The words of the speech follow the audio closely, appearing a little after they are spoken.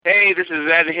Hey, this is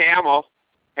Ed Hamill,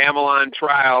 Hamill on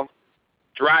Trial,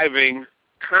 driving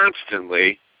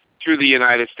constantly through the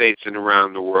United States and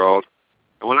around the world.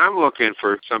 And when I'm looking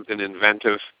for something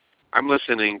inventive, I'm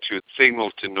listening to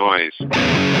Signal to Noise.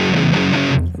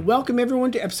 Welcome,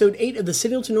 everyone, to episode 8 of the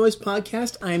Signal to Noise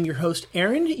podcast. I am your host,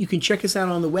 Aaron. You can check us out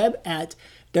on the web at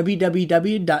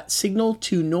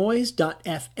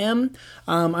www.signaltonoise.fm.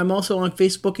 I'm also on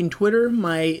Facebook and Twitter.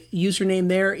 My username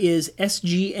there is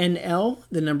SGNL,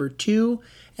 the number 2,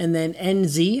 and then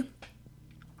NZ,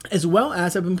 as well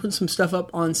as I've been putting some stuff up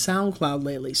on SoundCloud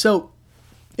lately. So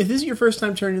if this is your first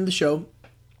time tuning into the show,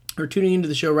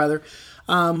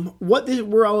 what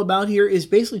we're all about here is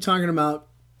basically talking about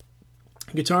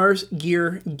guitars,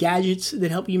 gear, gadgets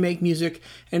that help you make music,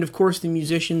 and of course the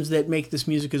musicians that make this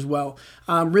music as well.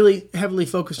 Really heavily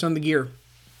focused on the gear.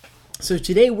 So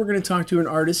today we're going to talk to an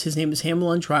artist. His name is Hamill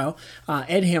on Trial,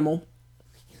 Ed Hamill.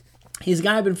 He's a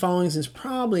guy I've been following since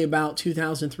probably about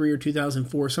 2003 or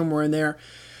 2004, somewhere in there,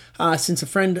 since a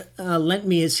friend lent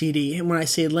me his CD. And when I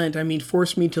say lent, I mean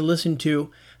forced me to listen to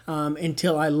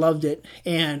until I loved it.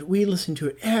 And we listened to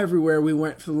it everywhere we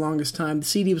went for the longest time. The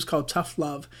CD was called Tough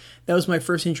Love. That was my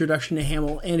first introduction to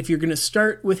Hamill. And if you're going to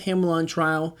start with Hamill on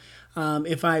Trial,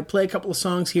 if I play a couple of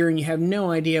songs here and you have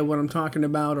no idea what I'm talking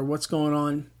about or what's going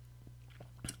on,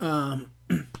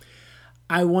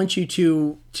 I want you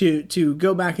to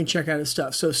go back and check out his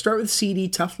stuff. So start with CD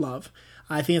Tough Love.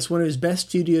 I think it's one of his best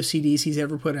studio CDs he's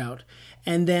ever put out.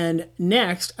 And then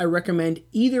next, I recommend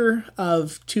either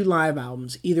of 2 live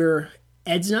albums, either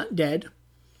Ed's Not Dead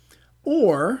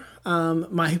or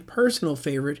my personal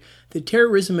favorite, The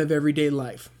Terrorism of Everyday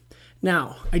Life.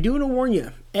 Now, I do want to warn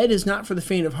you, Ed is not for the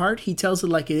faint of heart. He tells it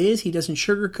like it is. He doesn't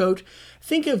sugarcoat.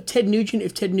 Think of Ted Nugent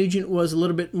if Ted Nugent was a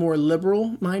little bit more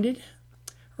liberal-minded.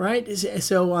 Right?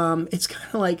 So it's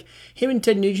kind of like him and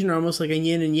Ted Nugent are almost like a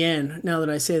yin and yang, now that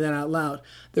I say that out loud.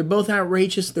 They're both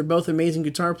outrageous. They're both amazing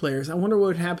guitar players. I wonder what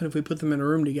would happen if we put them in a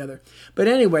room together. But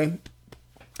anyway,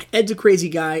 Ed's a crazy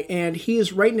guy, and he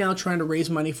is right now trying to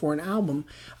raise money for an album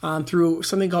through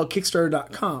something called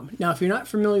Kickstarter.com. Now, if you're not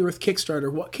familiar with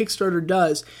Kickstarter, what Kickstarter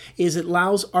does is it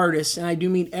allows artists, and I do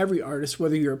mean every artist,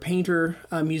 whether you're a painter,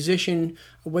 a musician,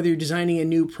 whether you're designing a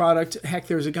new product. Heck,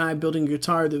 there's a guy building a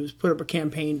guitar that was put up a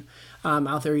campaign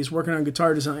out there. He's working on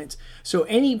guitar designs. So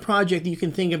any project that you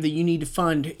can think of that you need to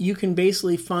fund, you can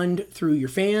basically fund through your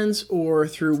fans or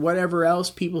through whatever else,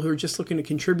 people who are just looking to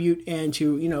contribute and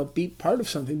to, be part of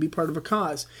something, be part of a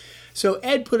cause. So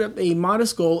Ed put up a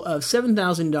modest goal of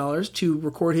 $7,000 to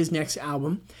record his next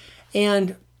album.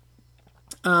 And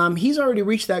he's already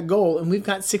reached that goal, and we've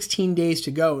got 16 days to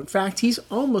go. In fact, he's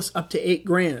almost up to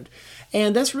 $8,000.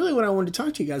 And that's really what I wanted to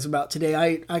talk to you guys about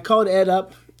today. I called Ed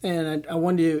up, and I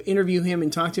wanted to interview him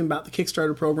and talk to him about the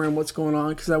Kickstarter program, what's going on,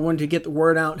 because I wanted to get the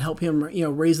word out and help him,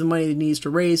 raise the money that he needs to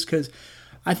raise, because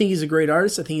I think he's a great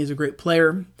artist. I think he's a great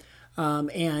player.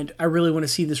 And I really want to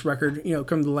see this record,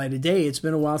 come to the light of day. It's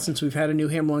been a while since we've had a new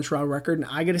Hamill on Trial record, and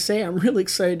I got to say, I'm really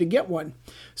excited to get one.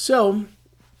 So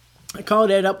I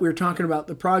called Ed up. We were talking about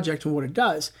the project and what it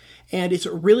does, and it's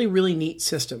a really, really neat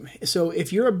system. So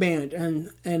if you're a band, and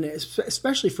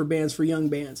especially for bands, for young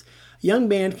bands, a young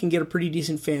band can get a pretty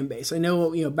decent fan base. I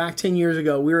know, back 10 years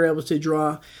ago, we were able to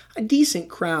draw a decent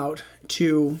crowd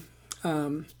to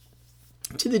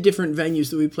the different venues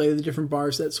that we play, the different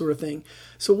bars, that sort of thing.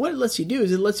 So what it lets you do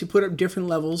is it lets you put up different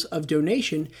levels of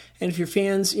donation, and if your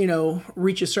fans,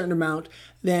 reach a certain amount,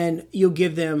 then you'll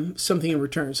give them something in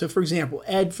return. So for example,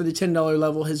 Ed, for the $10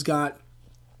 level, he's got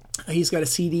a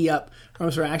CD up,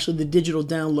 actually the digital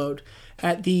download.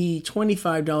 At the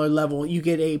 $25 level, you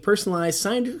get a personalized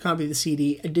signed copy of the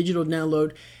CD, a digital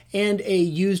download, and a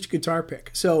used guitar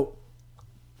pick. So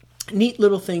neat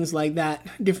little things like that,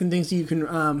 different things that you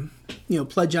can,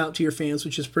 pledge out to your fans,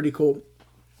 which is pretty cool.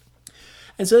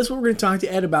 And so that's what we're going to talk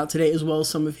to Ed about today, as well as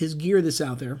some of his gear that's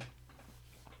out there.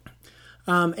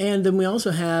 And then we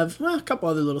also have a couple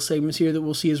other little segments here that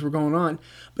we'll see as we're going on.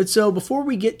 But so before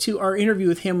we get to our interview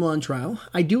with Hamill on Trial,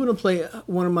 I do want to play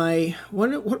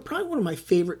probably one of my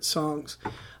favorite songs,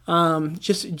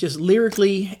 just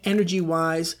lyrically,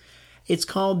 energy-wise. It's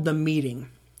called The Meeting.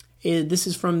 This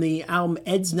is from the album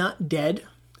Ed's Not Dead.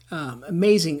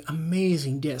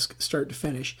 Amazing disc, start to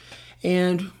finish.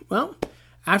 And, well,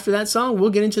 after that song, we'll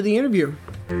get into the interview.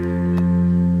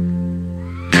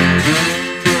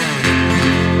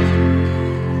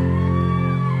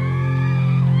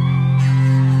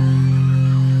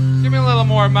 Give me a little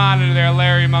more monitor there,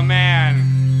 Larry, my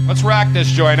man. Let's rock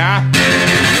this joint, huh?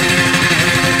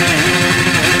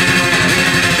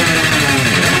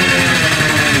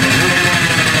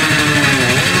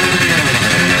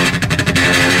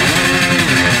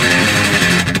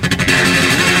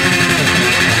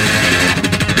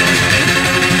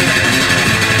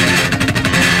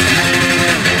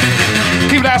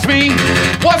 me,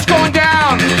 what's going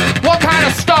down? What kind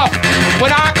of stuff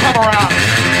when I come around?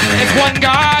 It's one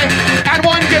guy and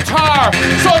one guitar,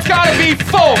 so it's gotta be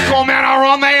folk. Oh man, how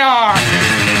wrong they are.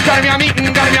 Gotta be a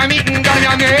meeting, gotta be a meeting, gotta be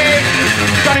a meeting.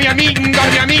 Gotta be a meeting,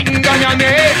 gotta be a meeting, gotta be a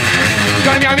meeting.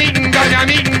 Gotta be a meeting, gotta be a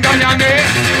meeting, gotta be a meeting.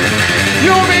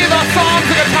 You be the songs,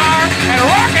 the guitar, and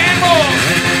rock and roll.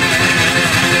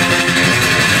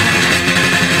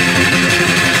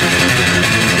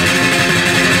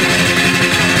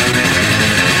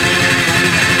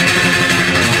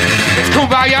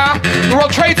 Kumbaya, the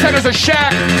World Trade Center's a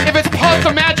shack. If it's Puff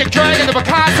the Magic Dragon, the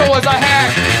Picasso is a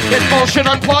hack. This bullshit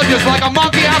unplugged is like a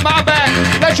monkey on my back.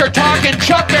 That you're talking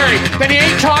Chuck Berry, then he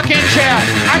ain't talking Chad.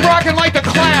 I'm rocking like the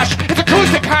Clash, it's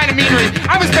acoustic kind of meanery.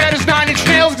 I'm as bad as 9 Inch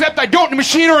Nails, except I don't do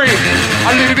machinery.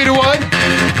 A little bit of wood,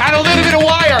 and a little bit of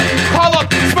wire. Call up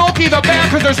Smokey the Bear,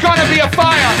 cause there's gonna be a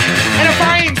fire. And if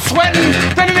I ain't sweating,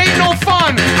 then it ain't no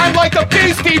fun. I'm like the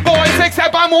Beastie Boys,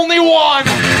 except I'm only one.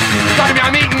 Gotta be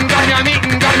a meeting, gotta be a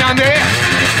meeting, gotta be on there.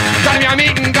 Gotta be a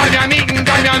meeting, gotta be a meeting,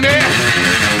 gotta be on there.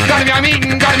 Gotta be a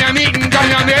meeting, gotta be a meeting, gotta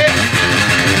be on there.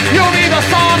 You'll need a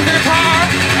song, guitar,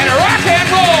 and a rock and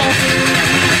roll.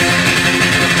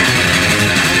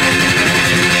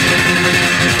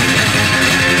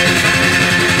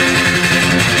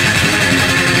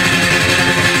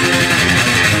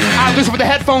 I listen with the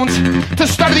headphones to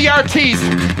study the artiste.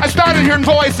 I started hearing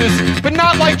voices, but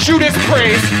not like Judas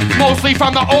Priest. Mostly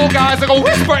from the old guys that go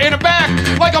whisper in the back,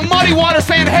 like a muddy water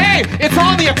saying, hey, it's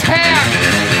on the attack.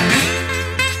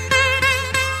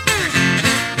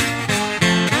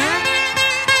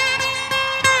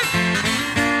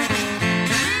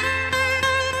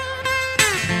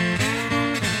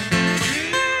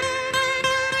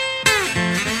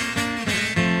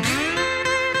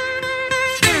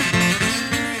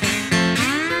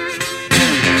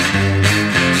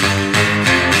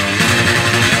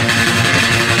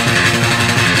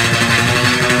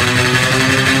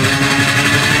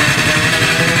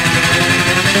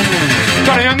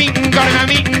 Gotta be a meeting, gotta be a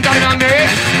meeting, gotta be on there.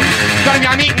 Gotta be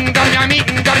a meeting, gotta be a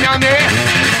meeting, gotta be on there.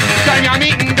 Gotta be a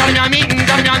meeting, gotta be a meeting,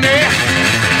 gotta be on there.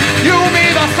 You be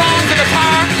the song, the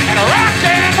guitar, and a rock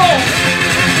and roll.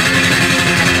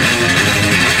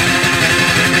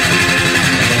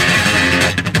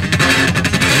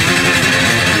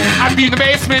 I beat in the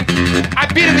basement, I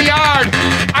beat in the yard,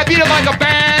 I beat it like a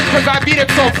band, cause I beat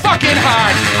it so fucking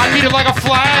hard. I beat it like a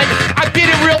flag, I beat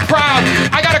it real proud.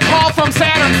 I got a call from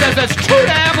Saturn, says it's too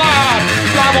damn loud.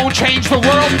 I won't change the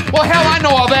world, well hell I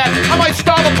know all that. I might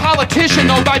start a politician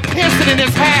though by pissing in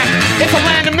his hat. It's a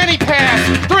land of many paths,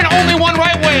 there ain't only one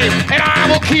right way. And I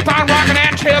will keep on rocking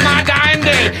that till my dying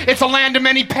day. It's a land of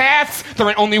many paths, there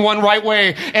ain't only one right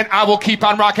way. And I will keep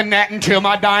on rocking that until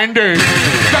my dying day.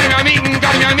 Gotta be a meeting,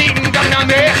 gotta be a meeting, gotta be on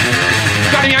there.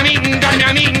 Gotta be a meeting, gotta be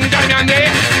a meeting, gotta be on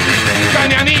there. Gotta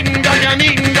be a meeting, gotta be a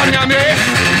meeting, gotta be on there.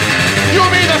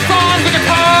 You'll be the song, the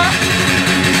guitar.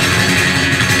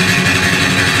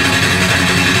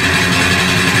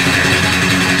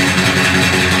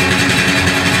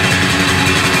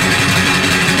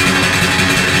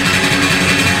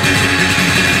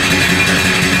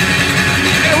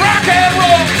 And rock and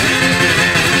roll.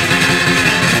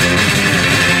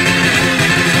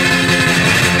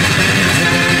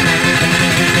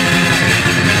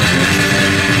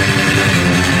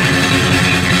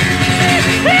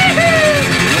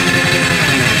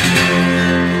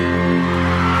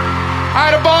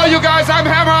 Alright, a ball, you guys. I'm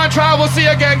Hammer on Trial. We'll see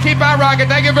you again. Keep on rocking.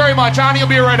 Thank you very much. Ani will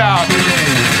be right out.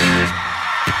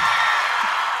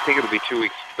 I think it'll be 2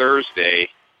 weeks Thursday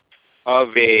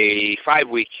of a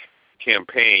 5-week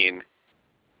campaign.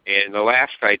 And the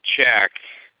last I checked,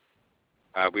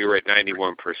 we were at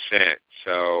 91%.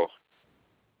 So,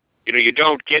 you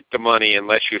don't get the money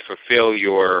unless you fulfill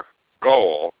your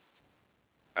goal.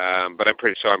 But I'm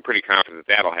pretty confident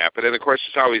that'll happen. And of course,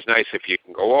 it's always nice if you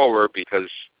can go over because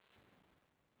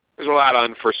there's a lot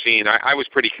unforeseen. I was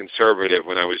pretty conservative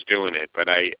when I was doing it, but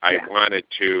I wanted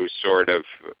to sort of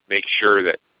make sure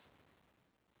that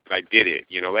I did it.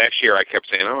 Last year I kept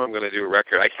saying, I'm going to do a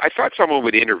record. I thought someone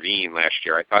would intervene last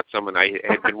year. I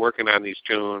had been working on these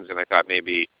tunes, and I thought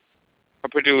maybe a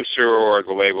producer or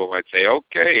the label might say,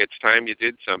 okay, it's time you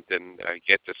did something,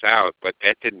 get this out. But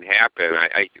that didn't happen.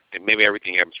 Maybe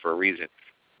everything happens for a reason.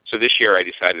 So this year I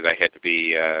decided I had to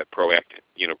be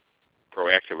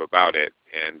proactive about it.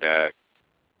 And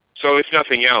so if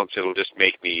nothing else, it'll just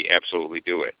make me absolutely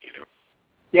do it,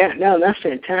 Yeah, no, that's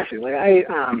fantastic. Like I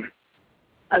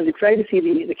was excited to see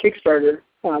the Kickstarter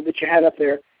that you had up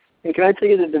there. And can I tell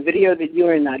you that the video that you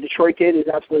in Detroit did is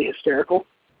absolutely hysterical?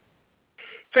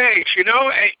 Thanks.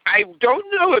 I don't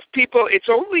know if people, it's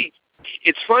only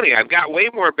it's funny. I've got way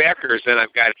more backers than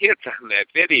I've got hits on that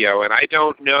video, and I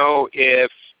don't know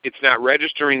if it's not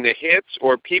registering the hits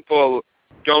or people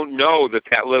don't know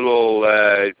that little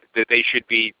that they should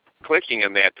be clicking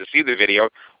on that to see the video,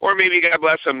 or maybe, God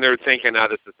bless them, they're thinking, "Oh,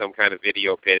 this is some kind of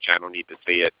video pitch. I don't need to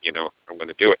see it. I'm going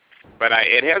to do it." But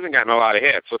it hasn't gotten a lot of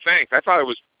hits, so thanks. I thought it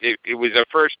was a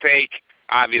first take.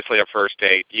 Obviously, a first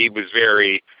take. He was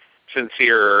very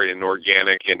sincere and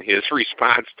organic in his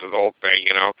response to the whole thing,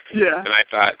 Yeah. And I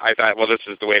thought, well, this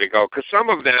is the way to go. Because some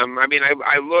of them, I mean,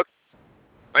 I looked.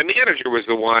 My manager was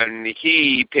the one.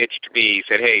 He pitched me. He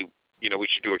said, "Hey, we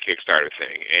should do a Kickstarter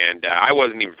thing," and I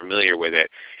wasn't even familiar with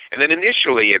it. And then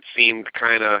initially, it seemed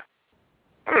kind of,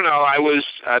 I don't know. I was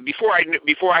before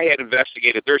I had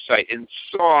investigated their site and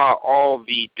saw all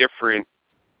the different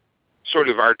sort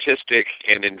of artistic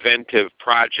and inventive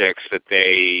projects that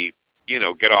they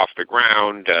get off the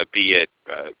ground, be it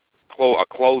a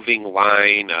clothing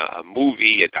line, a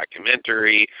movie, a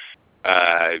documentary,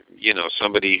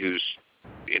 somebody who's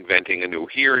inventing a new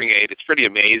hearing aid. It's pretty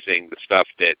amazing the stuff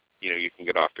that you can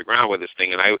get off the ground with this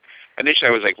thing. And initially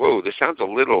I was like, whoa, this sounds a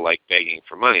little like begging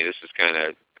for money. This is kind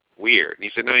of weird. And he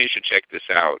said, no, you should check this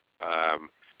out.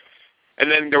 And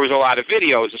then there was a lot of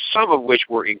videos, some of which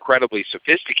were incredibly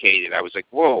sophisticated. I was like,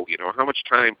 whoa, how much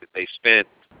time did they spend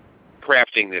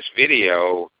crafting this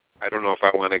video? I don't know if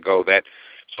I want to go that.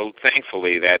 So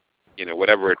thankfully that,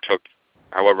 whatever it took,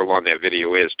 however long that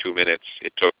video is, 2 minutes,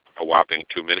 it took a whopping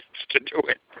 2 minutes to do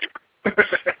it.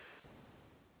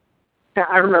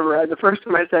 I remember the first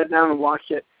time I sat down and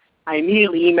watched it, I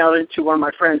immediately emailed it to one of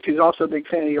my friends who's also a big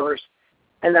fan of yours.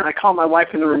 And then I called my wife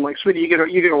in the room, like, "Sweetie, you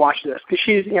gotta watch this," because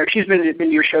she's been to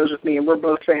your shows with me, and we're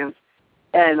both fans.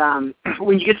 And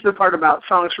when you get to the part about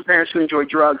songs for parents who enjoy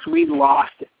drugs, we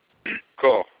lost it.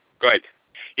 Cool, good.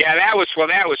 Yeah, that was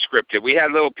scripted. We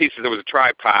had little pieces. There was a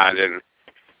tripod, and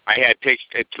I had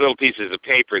little pieces of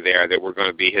paper there that were going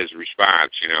to be his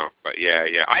response, But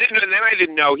yeah, I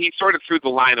didn't know. He sort of threw the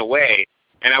line away,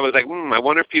 and I was like, I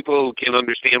wonder if people can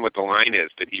understand what the line is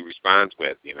that he responds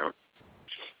with, Yeah,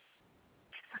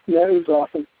 it was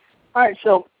awesome. All right,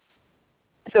 so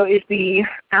is the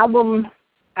album,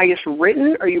 I guess,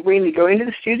 written? Are you waiting to go into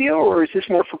the studio, or is this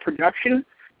more for production?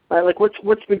 Like,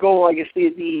 what's the goal? I guess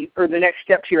the next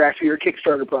steps here after your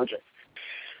Kickstarter project.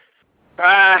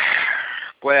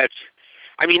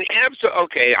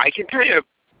 Okay. I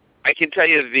can tell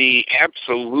you the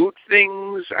absolute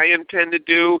things I intend to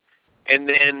do, and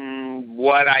then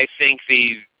what I think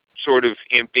the sort of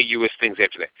ambiguous things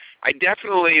after that.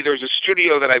 There's a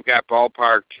studio that I've got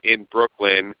ballparked in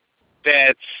Brooklyn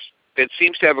that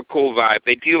seems to have a cool vibe.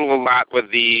 They deal a lot with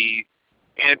the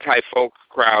anti-folk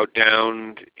crowd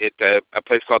down at a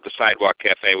place called the Sidewalk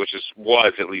Cafe, which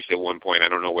was at least at one point. I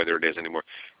don't know whether it is anymore.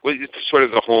 It's sort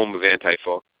of the home of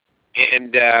anti-folk,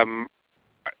 and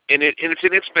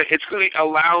it's going to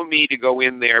allow me to go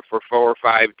in there for 4 or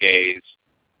 5 days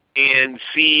and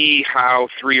see how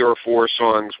 3 or 4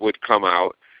 songs would come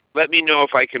out. Let me know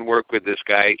if I can work with this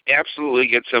guy. Absolutely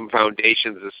get some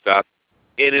foundations of stuff.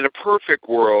 And in a perfect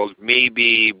world,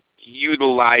 maybe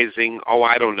utilizing,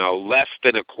 less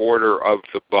than a quarter of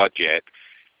the budget,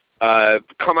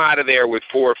 come out of there with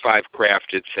 4 or 5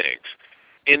 crafted things.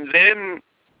 And then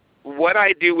what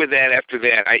I do with that after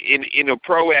that,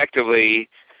 proactively,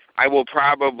 I will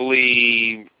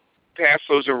probably pass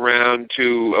those around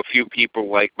to a few people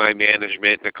like my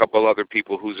management and a couple other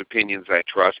people whose opinions I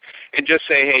trust, and just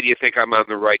say, hey, do you think I'm on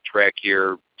the right track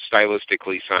here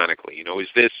stylistically, sonically?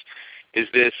 Is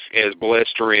this as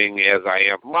blistering as I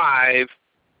am live?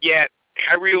 Yet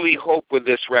I really hope with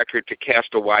this record to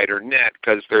cast a wider net,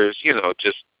 because there's,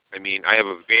 I have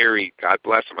a very, God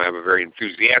bless them, I have a very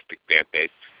enthusiastic fan base,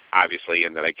 obviously,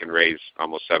 in that I can raise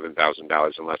almost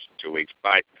 $7,000 in less than 2 weeks,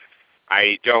 but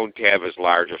I don't have as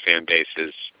large a fan base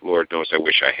as Lord knows I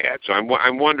wish I had. So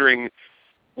I'm wondering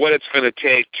what it's going to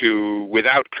take to,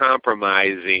 without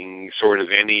compromising sort of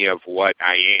any of what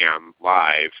I am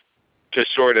live, to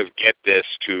sort of get this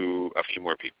to a few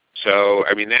more people. So,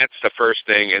 that's the first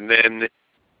thing. And then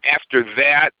after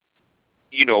that,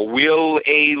 will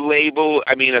a label,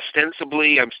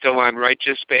 ostensibly I'm still on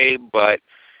Righteous Babe, but,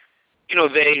 and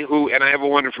I have a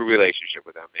wonderful relationship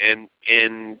with them.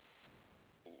 And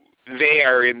they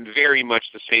are in very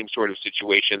much the same sort of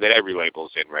situation that every label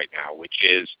is in right now, which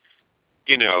is,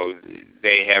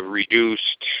 they have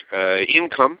reduced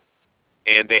income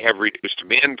and they have reduced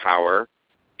manpower.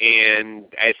 And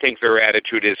I think their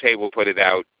attitude is, hey, we'll put it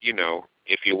out,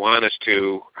 if you want us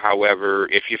to. However,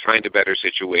 if you find a better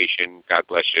situation, God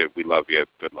bless you, we love you,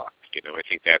 good luck. I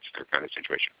think that's their kind of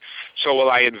situation. So will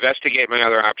I investigate my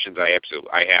other options? I have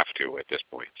to at this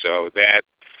point. So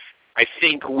I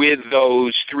think with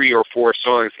those 3 or 4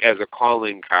 songs as a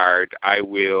calling card, I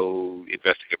will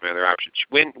investigate my other options.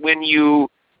 When you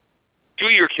do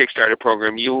your Kickstarter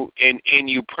program, you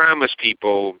promise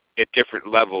people at different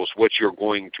levels what you're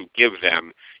going to give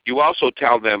them. You also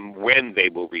tell them when they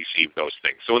will receive those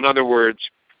things. So in other words,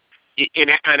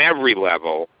 on every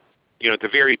level, at the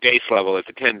very base level, at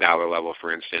the $10 level,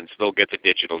 for instance, they'll get the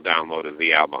digital download of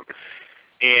the album.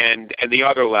 And the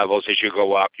other levels, as you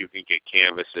go up, you can get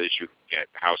canvases, you can get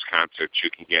house concerts, you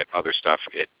can get other stuff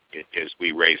as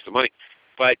we raise the money.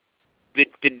 But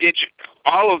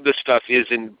all of the stuff is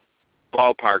in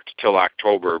ballparked till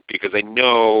October, because I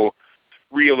know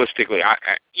realistically,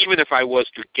 even if I was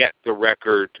to get the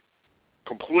record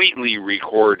completely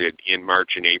recorded in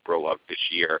March and April of this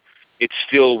year, it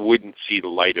still wouldn't see the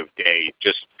light of day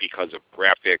just because of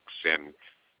graphics and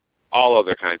all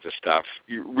other kinds of stuff.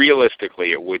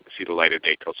 Realistically, it wouldn't see the light of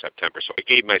day till September. So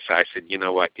I said, you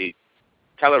know what,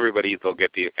 tell everybody they'll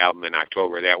get the album in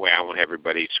October. That way I won't have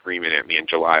everybody screaming at me in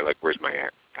July like, where's my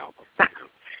album?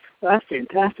 Well, that's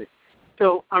fantastic.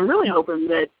 So I'm really hoping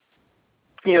that,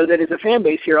 that as a fan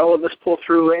base here, all of us pull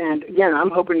through. And again,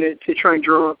 I'm hoping to try and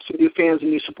drum up some new fans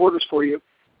and new supporters for you,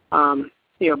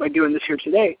 by doing this here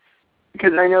today.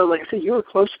 Because I know, like I said, you were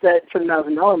close to that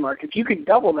 $7,000 mark. If you could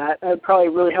double that, that would probably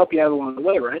really help you out along the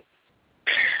way, right?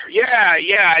 Yeah.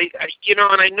 And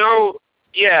I know,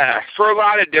 for a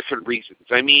lot of different reasons.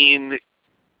 I mean,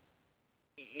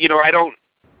 I don't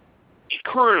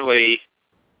currently.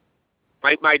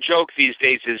 My joke these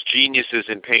days is genius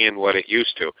isn't paying what it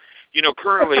used to.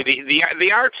 Currently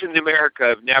the arts in America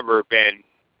have never been,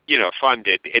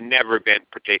 funded and never been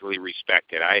particularly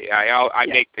respected. I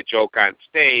make the joke on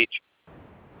stage.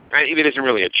 It isn't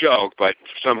really a joke, but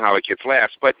somehow it gets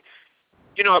laughs. But,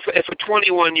 if a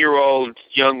 21-year-old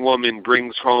young woman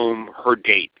brings home her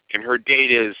date, and her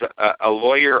date is a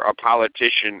lawyer, a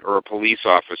politician, or a police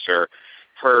officer,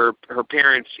 her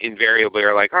parents invariably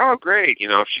are like, oh, great.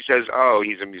 If she says, oh,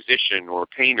 he's a musician or a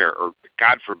painter, or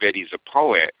God forbid he's a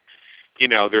poet,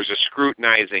 there's a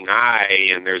scrutinizing eye,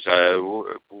 and there's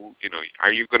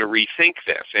are you going to rethink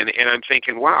this? And I'm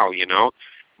thinking, wow,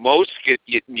 most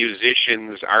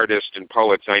musicians, artists, and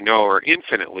poets I know are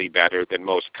infinitely better than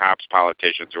most cops,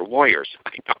 politicians, or lawyers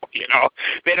I know.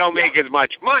 They don't make as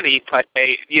much money, but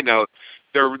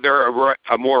they're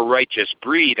a more righteous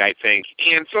breed, I think.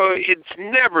 And so it's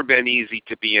never been easy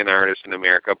to be an artist in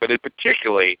America, but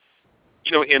particularly,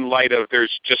 in light of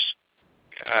there's just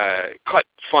cut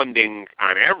funding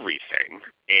on everything,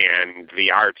 and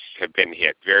the arts have been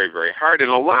hit very, very hard.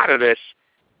 And a lot of this,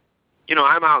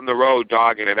 I'm out on the road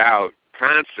dogging it out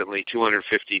constantly,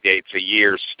 250 dates a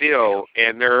year still,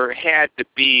 and there had to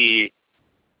be,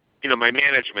 my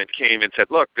management came and said,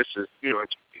 look, this is,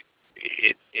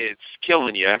 it's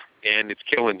killing you, and it's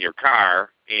killing your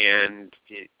car, and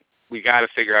we got to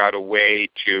figure out a way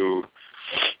to,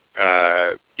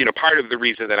 part of the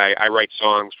reason that I write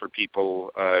songs for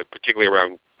people, particularly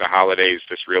around the holidays,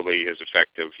 this really is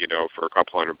effective. For a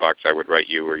couple $100, I would write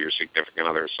you or your significant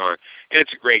other a song, and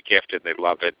it's a great gift, and they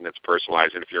love it, and it's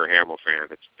personalized. And if you're a Hamill fan,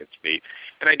 it's neat.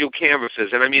 And I do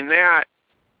canvases, and I mean that,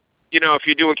 if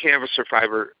you do a canvas for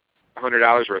 $500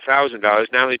 or $1,000,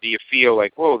 not only do you feel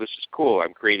like, whoa, this is cool,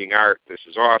 I'm creating art, this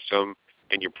is awesome,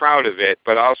 and you're proud of it,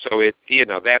 but also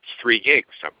that's 3 gigs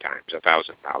sometimes,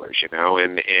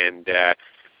 $1,000, and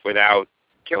without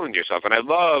killing yourself. And I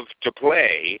love to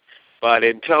play, but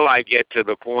until I get to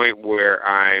the point where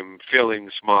I'm filling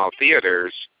small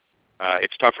theaters,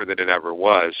 it's tougher than it ever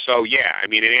was. So yeah, I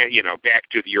mean, back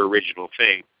to your original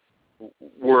thing,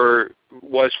 was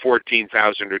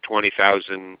 14,000 or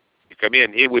 20,000 to come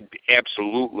in, it would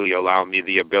absolutely allow me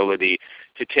the ability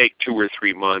to take 2 or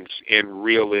 3 months and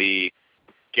really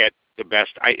get the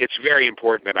best. It's very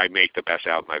important that I make the best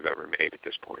album I've ever made at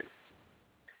this point.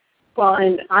 Well,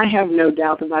 and I have no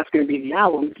doubt that that's going to be the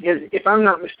album, because if I'm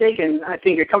not mistaken, I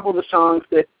think a couple of the songs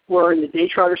that were in the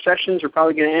Daytrotter sessions are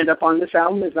probably going to end up on this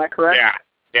album. Is that correct?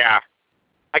 Yeah.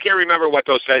 I can't remember what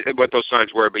those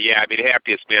songs were, but yeah, I mean,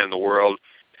 Happiest Man in the World,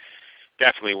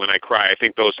 definitely When I Cry. I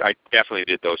think I definitely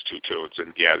did those 2 tunes,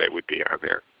 and yeah, they would be on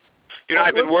there.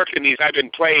 I've been working these. I've been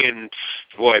playing,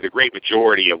 the great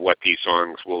majority of what these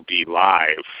songs will be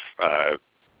live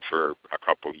for a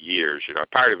couple years.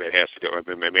 Part of it has to do with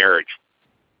my marriage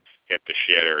hit the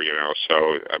shitter.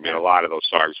 So I mean, a lot of those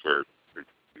songs were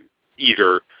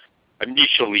either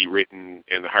initially written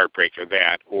in the heartbreak of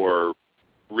that, or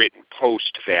written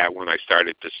post that when I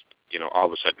started to, all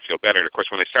of a sudden feel better. And of course,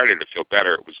 when I started to feel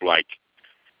better, it was like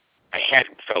I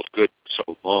hadn't felt good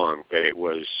so long that it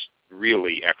was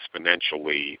really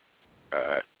exponentially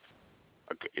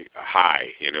high,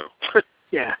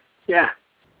 Yeah. Yeah.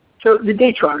 So the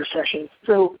Daytrotter sessions.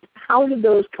 So how did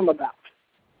those come about?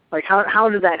 Like how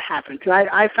did that happen? Because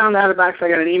I found out about it 'cause I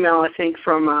got an email, I think,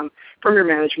 from your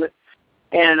management.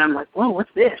 And I'm like, whoa, what's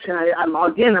this? And I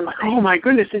logged in. I'm like, oh, my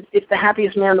goodness, it's the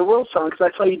Happiest Man in the World song, because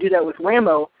I saw you do that with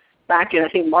Rambo back in, I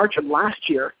think, March of last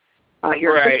year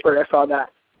here in Pittsburgh. I saw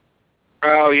that.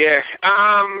 Oh, yeah.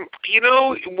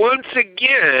 Once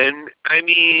again, I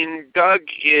mean, Doug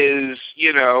is,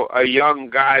 a young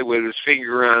guy with his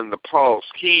finger on the pulse.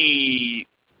 He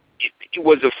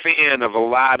was a fan of a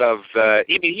lot of,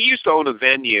 he used to own a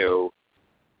venue,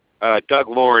 Doug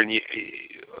Lauren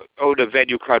owned a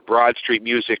venue called Broad Street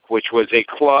Music, which was a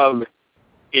club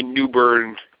in New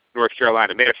Bern, North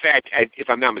Carolina. Matter of fact, if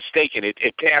I'm not mistaken, it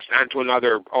passed on to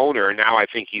another owner, and now I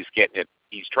think he's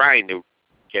trying to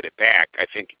get it back. I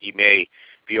think he may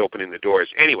be opening the doors.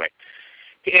 Anyway,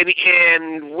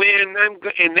 and when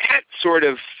that sort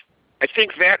of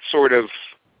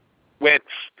went,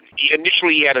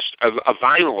 initially he had a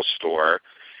vinyl store,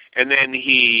 and then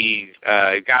he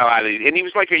got a lot of, and he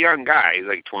was like a young guy, he's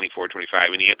like 24,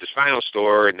 25, and he had this vinyl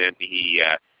store, and then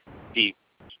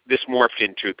this morphed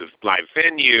into the live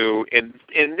venue, and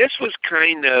this was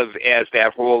kind of as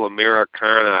that whole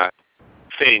Americana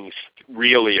thing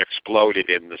really exploded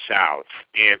in the South.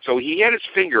 And so he had his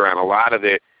finger on a lot of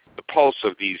the pulse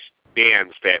of these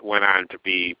bands that went on to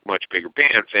be much bigger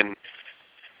bands. And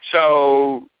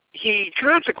so he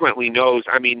consequently knows,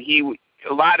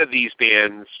 a lot of these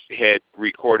bands had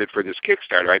recorded for this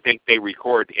Kickstarter. I think they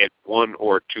record at one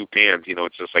or two bands.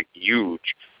 It's just like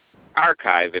huge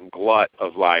archive and glut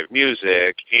of live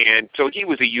music. And so he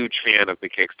was a huge fan of the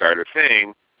Kickstarter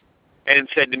thing and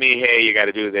said to me, hey, you got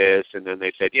to do this. And then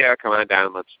they said, yeah, come on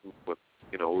down.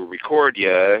 We'll record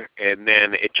you. And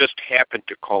then it just happened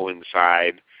to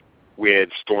coincide with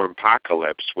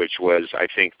Stormpocalypse, which was, I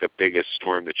think, the biggest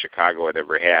storm that Chicago had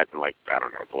ever had in,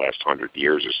 the last 100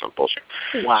 years or some bullshit.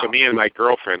 Wow. So me and my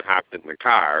girlfriend hopped in the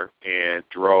car and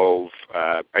drove.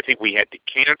 I think we had to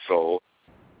cancel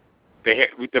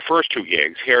the first two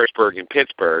gigs, Harrisburg and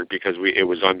Pittsburgh, because it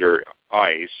was under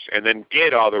ice, and then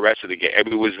did all the rest of the gigs.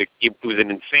 It was an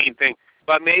insane thing,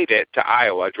 but made it to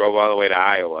Iowa, drove all the way to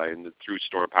Iowa, and through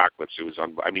Stormpocalypse, it was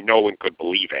no one could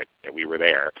believe it that we were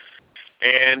there.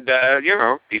 And,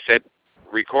 he said,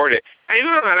 record it. I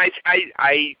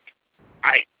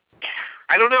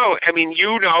don't know.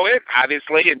 You know it,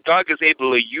 obviously, and Doug is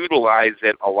able to utilize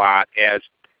it a lot as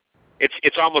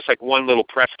it's almost like one little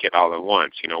press kit all at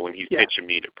once. When he's pitching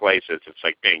me to places, it's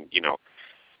like, bing,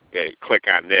 click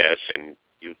on this, and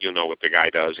you'll know what the guy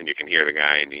does, and you can hear the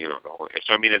guy, and,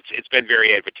 So, it's been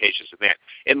very advantageous in that.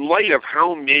 In light of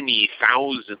how many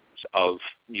thousands of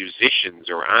musicians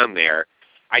are on there,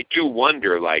 I do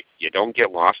wonder, you don't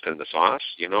get lost in the sauce,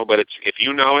 but if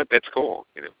you know it, that's cool,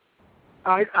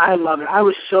 I love it. I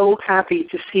was so happy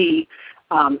to see,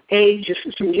 just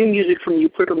some new music from you,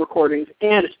 Quicker Recordings,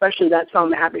 and especially that song,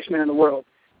 The Happiest Man in the World.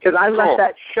 Because I let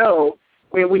that show,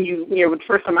 when the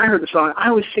first time I heard the song, I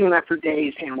was singing that for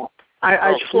days, Hamill.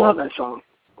 I just love that song.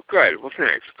 Good. Well,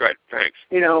 thanks. Good. Thanks.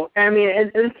 And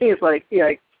the thing is, I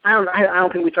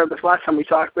don't think we talked this last time we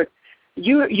talked, but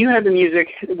you have the music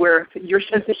where your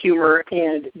sense of humor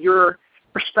and your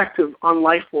perspective on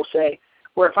life will say,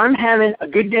 where if I'm having a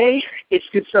good day, it's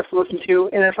good stuff to listen to,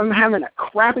 and if I'm having a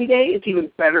crappy day, it's even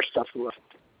better stuff to listen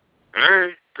to. All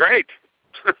right, great.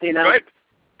 Good.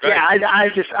 Yeah,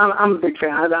 I'm a big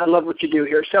fan. I love what you do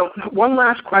here. So one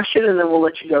last question, and then we'll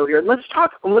let you go here. Let's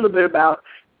talk a little bit about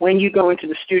when you go into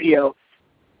the studio.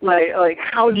 Like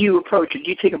how do you approach it? Do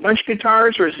you take a bunch of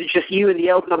guitars, or is it just you and the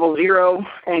L00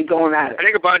 and going at it? I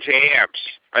take a bunch of amps.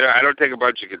 I don't take a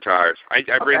bunch of guitars. I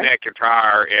bring that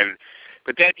guitar,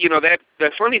 but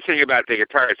the funny thing about the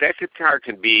guitar is that guitar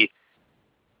can be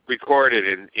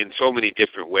recorded in so many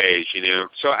different ways,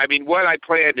 So, what I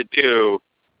plan to do,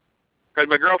 because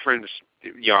my girlfriend's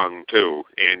young, too,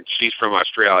 and she's from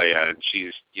Australia, and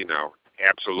she's,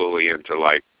 absolutely into,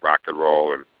 rock and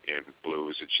roll and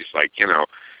blues, and she's like,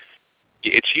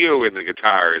 it's you and the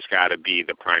guitar has got to be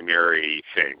the primary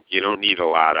thing. You don't need a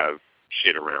lot of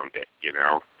shit around it,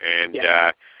 And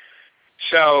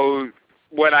so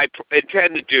what I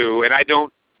intend to do, and I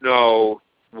don't know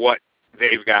what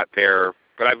they've got there,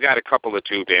 but I've got a couple of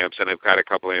tube amps, and I've got a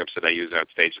couple of amps that I use on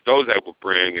stage. Those I will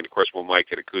bring, and of course we'll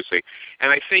mic it acoustic.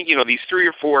 And I think, these 3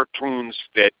 or 4 tunes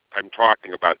that I'm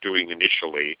talking about doing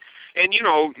initially, and,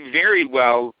 very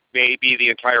well, maybe the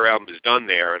entire album is done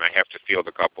there, and I have to field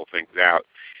a couple things out.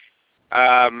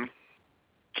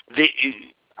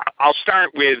 I'll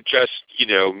start with just,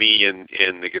 me and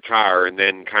the guitar, and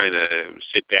then kind of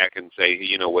sit back and say,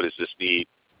 what does this need?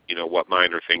 What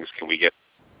minor things can we get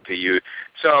to use.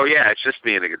 So yeah, it's just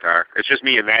me and the guitar. It's just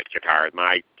me and that guitar,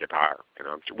 my guitar,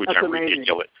 which That's I'm amazing.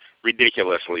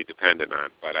 ridiculously dependent on.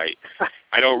 But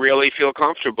I don't really feel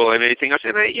comfortable in anything else.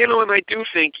 And I do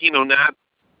think, not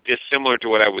dissimilar to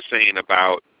what I was saying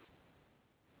about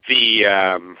the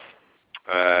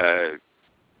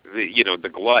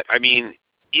glut. I mean,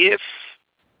 it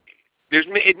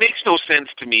makes no sense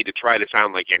to me to try to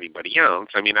sound like anybody else.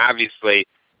 I mean, obviously,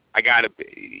 I got to,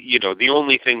 the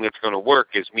only thing that's going to work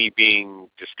is me being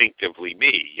distinctively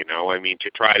me, I mean, to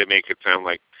try to make it sound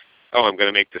like, oh, I'm going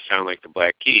to make this sound like the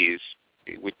Black Keys,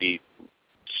 it would be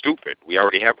stupid. We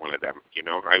already have one of them,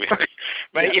 I mean,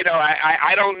 but,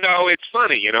 I don't know. It's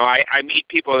funny, I meet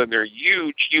people and they're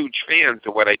huge, huge fans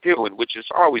of what I do, and which is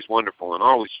always wonderful and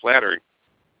always flattering.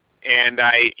 And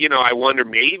I wonder,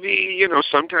 maybe,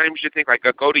 sometimes you think, like,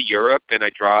 I go to Europe and I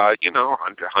draw,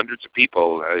 hundreds of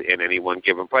people in any one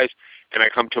given place, and I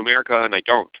come to America and I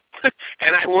don't.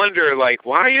 And I wonder, like,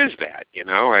 why is that?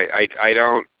 I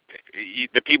don't,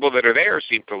 the people that are there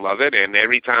seem to love it, and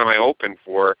every time I open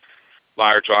for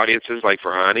large audiences, like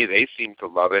for Ani, they seem to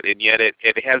love it, and yet it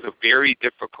has a very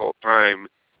difficult time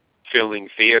filling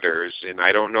theaters, and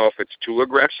I don't know if it's too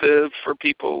aggressive for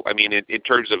people. I mean, in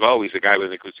terms of, oh, he's a guy with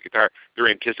an acoustic guitar, they're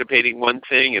anticipating one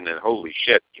thing, and then, holy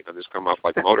shit, this come off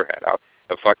like Motorhead. How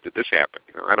the fuck did this happen?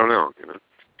 I don't know.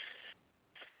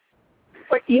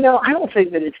 But, I don't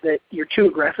think that it's that you're too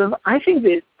aggressive. I think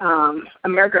that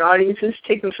American audiences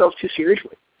take themselves too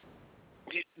seriously.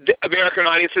 The American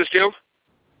audiences do?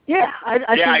 Yeah, I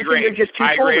agree. They're just too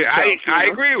I agree. I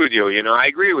agree with you. I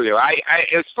agree with you.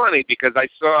 It's funny because I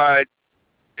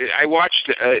watched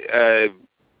a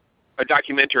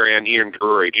documentary on Ian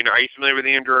Dury. Are you familiar with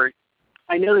Ian Dury?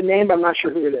 I know the name, but I'm not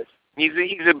sure who it is. He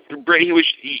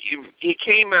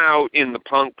came out in the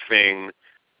punk thing.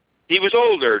 He was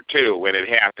older too when it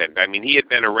happened. I mean, he had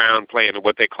been around playing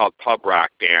what they called pub rock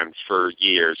bands for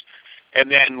years. And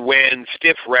then when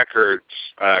Stiff Records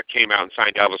came out and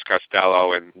signed Elvis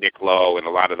Costello and Nick Lowe and a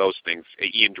lot of those things,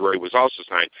 Ian Dury was also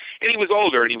signed. And he was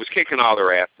older, and he was kicking all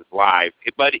their asses live.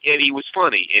 And he was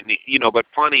funny, and but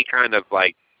funny kind of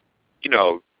like,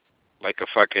 like a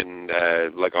fucking,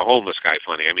 like a homeless guy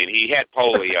funny. I mean, he had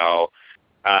polio.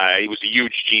 He was a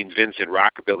huge Gene Vincent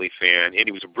rockabilly fan, and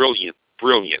he was a brilliant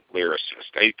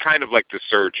lyricist. Kind of like the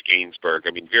Serge Gainsbourg.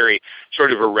 I mean, very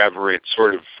sort of irreverent,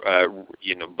 sort of,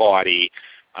 bawdy,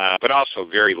 but also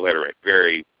very literate,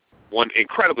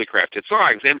 incredibly crafted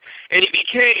songs. And he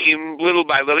became, little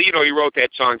by little, he wrote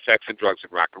that song, Sex and Drugs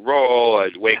and Rock and Roll,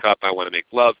 Wake Up, I Want to Make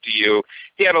Love to You.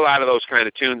 He had a lot of those kind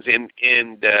of tunes. And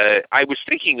I was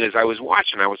thinking as I was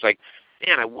watching, I was like,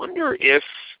 man, I wonder if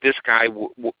this guy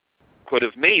could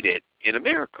have made it in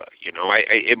America.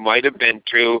 It might have been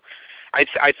too...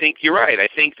 I think you're right. I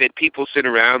think that people sit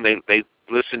around, they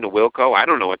listen to Wilco. I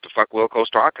don't know what the fuck Wilco's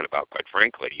talking about, quite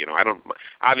frankly. I don't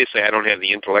have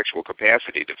the intellectual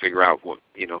capacity to figure out what,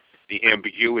 the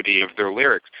ambiguity of their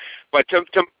lyrics. But to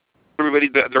everybody,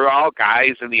 they're all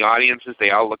guys in the audiences.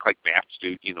 They all look like math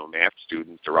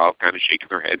students. They're all kind of shaking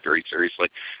their head very seriously.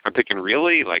 I'm thinking,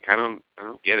 really? Like, I don't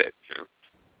get it.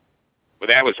 But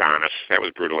that was honest. That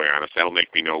was brutally honest. That'll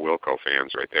make me know Wilco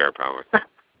fans right there, probably.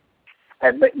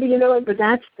 But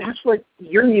that's what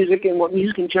your music and what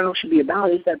music in general should be about,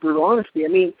 is that brutal honesty. I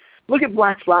mean, look at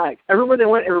Black Flag. Everywhere they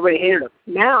went, everybody hated them.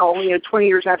 Now, 20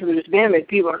 years after they disbanded,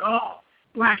 people are like, oh,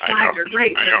 Black Flag, they're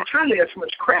great. At the time, they had so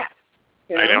much crap.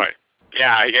 I know it.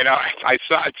 Yeah, I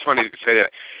saw. It's funny to say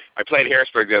that. I played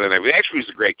Harrisburg the other night. It actually was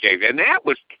a great gig, and that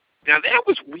was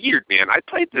weird, man. I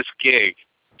played this gig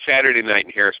Saturday night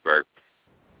in Harrisburg.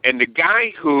 And the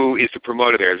guy who is the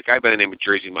promoter there is a guy by the name of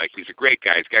Jersey Mike. He's a great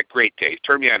guy. He's got great taste.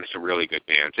 Turned me on to some really good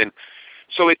bands. And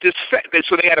so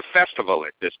so they had a festival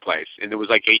at this place, and there was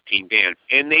like 18 bands,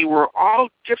 and they were all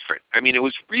different. I mean, it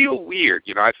was real weird.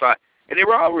 I thought, and they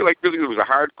were all really. There was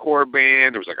a hardcore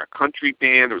band. There was like a country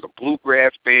band. There was a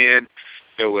bluegrass band.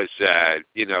 There was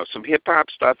some hip hop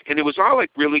stuff, and it was all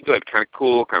like really good, kind of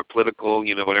cool, kind of political,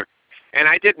 whatever. And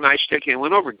I did my shtick and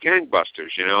went over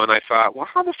gangbusters, and I thought, well,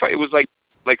 how the fuck? It was like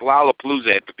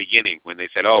Lollapalooza at the beginning when they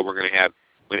said, oh, we're going to have,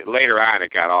 later on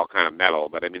it got all kind of metal,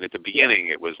 but I mean at the beginning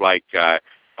it was like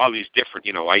all these different,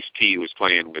 Ice-T was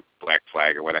playing with Black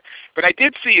Flag or whatever. But I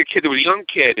did see a kid, there was a young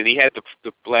kid, and he had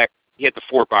he had the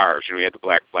 4 bars, he had the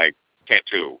Black Flag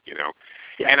tattoo,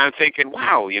 And I'm thinking,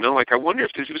 wow, I wonder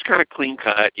if he was kind of clean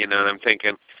cut, and I'm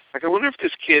thinking, I wonder if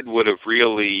this kid would have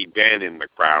really been in the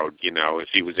crowd, if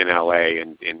he was in L.A.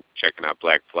 and checking out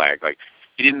Black Flag. Like,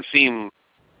 he didn't seem...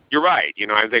 You're right.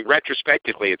 I think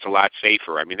retrospectively it's a lot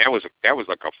safer. I mean, that was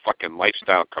like a fucking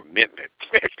lifestyle commitment.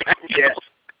 Yes.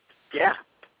 Yeah.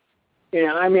 You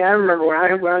know, I mean, I remember when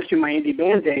I was doing my indie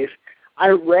band days, I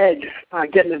read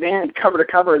Get in the Van cover to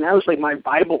cover, and that was like my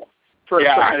Bible for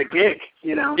a gig.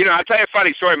 You know, I'll tell you a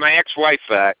funny story. My ex-wife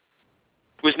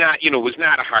was not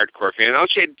a hardcore fan.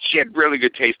 She had really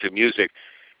good taste in music,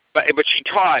 but she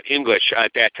taught English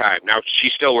at that time. Now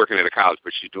she's still working at a college,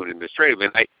 but she's doing it administrative.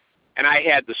 And I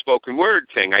had the spoken word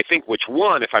thing. I think which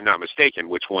won, if I'm not mistaken,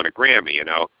 which won a Grammy. You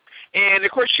know. And,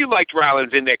 of course, she liked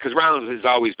Rollins in that because Rollins has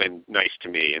always been nice to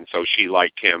me, and so she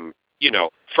liked him,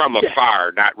 from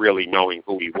afar, not really knowing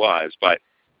who he was. But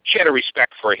she had a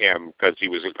respect for him because he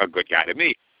was a good guy to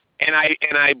me. And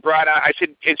I brought out, I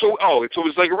said, so it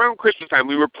was like around Christmas time,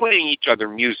 we were playing each other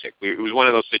music. It was one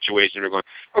of those situations where we're going,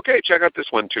 okay, check out this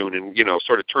one tune, and,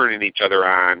 sort of turning each other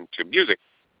on to music.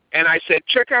 And I said,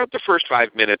 check out the first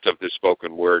 5 minutes of the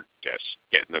spoken word disc,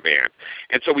 Get in the Van.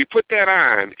 And so we put that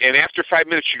on, and after 5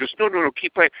 minutes, she goes, no,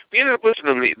 keep playing. We ended up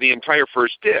listening to the entire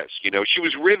first disc. She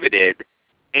was riveted.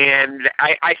 And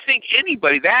I think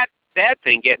anybody, that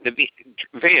thing, Get in the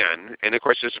Van, and of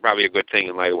course this is probably a good thing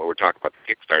in light of what we're talking about,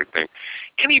 the Kickstarter thing,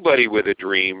 anybody with a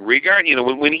dream,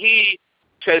 when he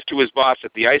says to his boss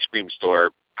at the ice cream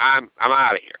store, I'm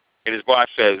out of here, and his boss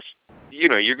says, you're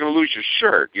going to lose your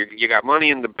shirt. You got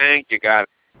money in the bank. You got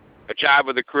a job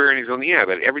with a career. And he's going, yeah,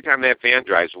 but every time that van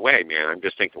drives away, man, I'm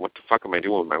just thinking, what the fuck am I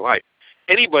doing with my life?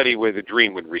 Anybody with a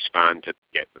dream would respond to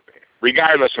Get in the Van,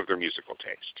 regardless of their musical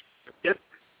taste. Yep.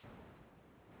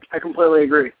 I completely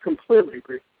agree.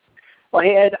 Well,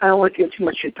 hey, Ed, I don't want to get too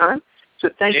much of your time, so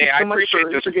thank you so much for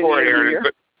the support, Aaron.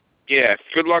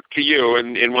 Good luck to you,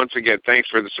 and once again, thanks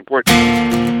for the support.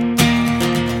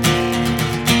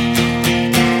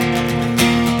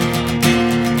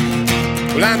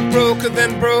 Well, I'm broker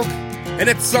than broke, and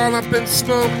it's all up in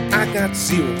smoke. I got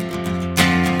zero.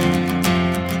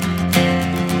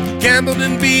 Gambled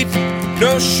and beat,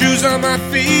 no shoes on my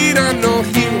feet, I'm no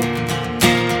hero.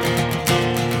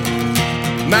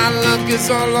 My luck is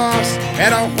all lost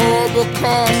at a horrible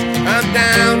cost. I'm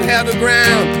down, held to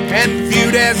ground, and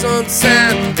viewed as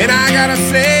unsound. And I gotta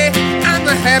say, I'm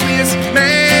the happiest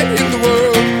man in the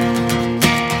world.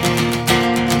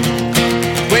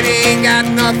 When they ain't got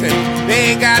nothing,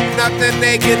 they ain't got nothing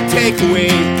they can take away.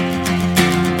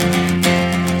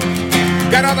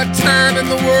 Got all the time in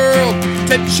the world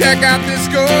to check out this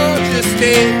gorgeous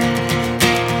day.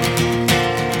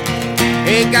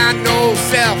 Ain't got no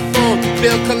cell phone,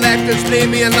 bill collectors leave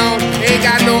me alone. Ain't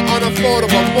got no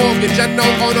unaffordable mortgage or no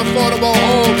unaffordable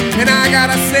home. And I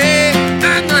gotta say,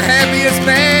 I'm the happiest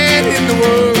man in the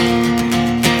world.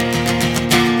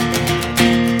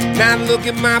 Now look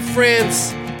at my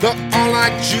friends, they're all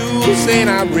like Jews, ain't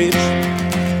I rich?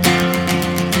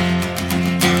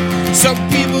 Some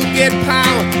people get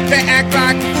power, they act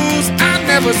like fools, I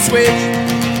never switch.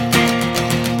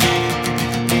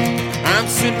 I'm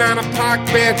sitting on a park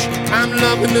bench, I'm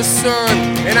loving the sun,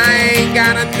 and I ain't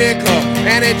got a nickel,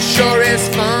 and it sure is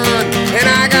fun. And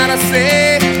I gotta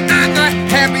say, I'm the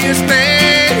happiest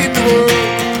man in the world.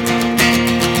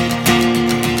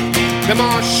 The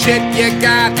more shit you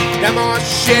got, the more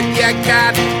shit you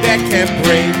got that can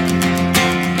break.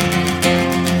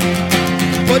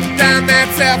 Put down that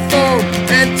cell phone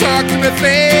and talk to me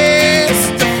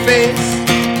face to face.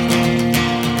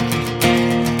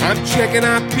 I'm checking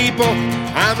out people,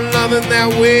 I'm loving their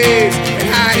ways, and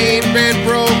I ain't been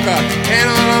broke in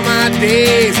all of my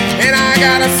days. And I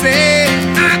gotta say,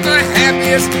 I'm the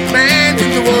happiest man in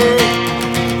the world.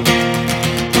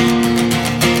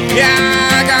 Yeah,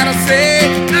 I gotta say,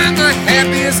 I'm the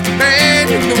happiest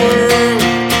man in the world.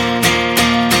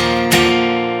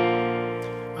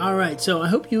 All right, so I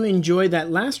hope you enjoyed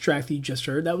that last track that you just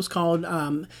heard. That was called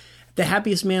The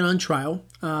Happiest Man on Trial.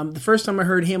 The first time I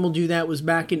heard Hamill do that was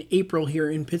back in April here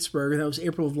in Pittsburgh. That was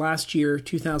April of last year,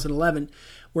 2011,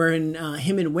 wherein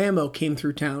him and Whammo came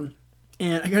through town.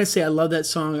 And I gotta say, I love that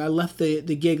song. I left the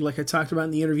gig, like I talked about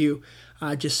in the interview,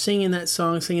 just singing that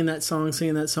song.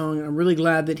 I'm really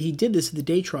glad that he did this at the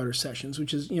Day Trotter sessions,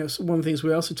 which is one of the things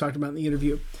we also talked about in the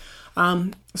interview.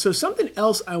 So something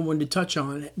else I wanted to touch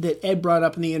on that Ed brought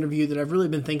up in the interview that I've really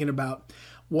been thinking about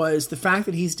was the fact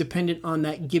that he's dependent on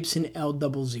that Gibson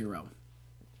L00.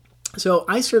 So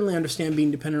I certainly understand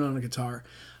being dependent on a guitar.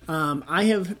 I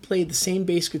have played the same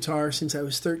bass guitar since I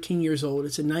was 13 years old.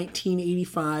 It's a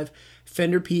 1985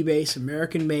 Fender P-Bass,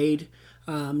 American made.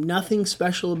 Nothing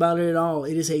special about it at all.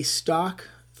 It is a stock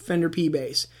Fender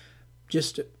P-Bass.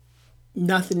 Just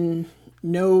nothing,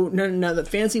 none of the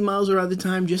fancy miles are at the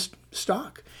time, just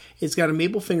stock. It's got a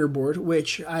maple fingerboard,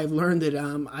 which I've learned that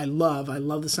I love. I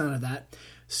love the sound of that.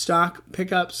 Stock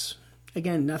pickups,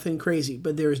 again, nothing crazy,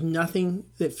 but there's nothing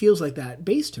that feels like that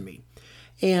bass to me.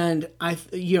 And I,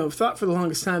 thought for the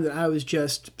longest time that I was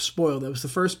just spoiled. That was the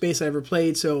first bass I ever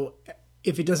played, so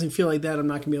if it doesn't feel like that, I'm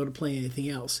not going to be able to play anything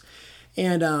else.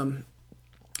 And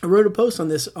I wrote a post on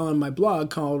this on my blog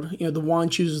called, The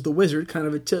Wand Chooses the Wizard, kind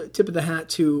of a tip of the hat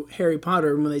to Harry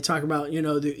Potter when they talk about,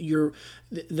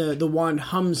 the wand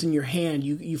hums in your hand.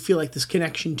 You feel like this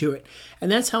connection to it.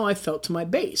 And that's how I felt to my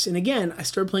bass. And again, I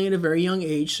started playing at a very young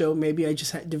age, so maybe I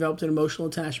just developed an emotional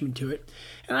attachment to it.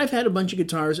 And I've had a bunch of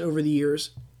guitars over the years,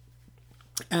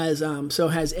 so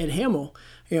has Ed Hamill.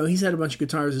 He's had a bunch of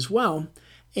guitars as well.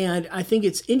 And I think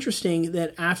it's interesting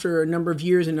that after a number of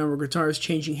years and a number of guitars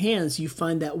changing hands, you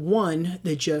find that one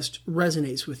that just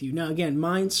resonates with you. Now, again,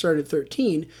 mine started at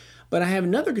 13, but I have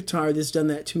another guitar that's done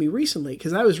that to me recently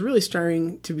because I was really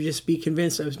starting to just be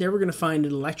convinced I was never going to find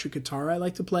an electric guitar I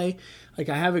like to play. Like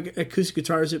I have acoustic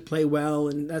guitars that play well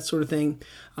and that sort of thing.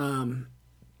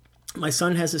 My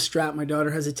son has a Strat, my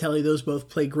daughter has a Tele. Those both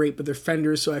play great, but they're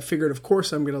Fenders, so I figured, of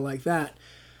course, I'm going to like that.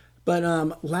 But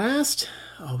was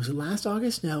it last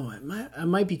August? No, it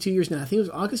might be 2 years now. I think it was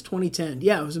August 2010.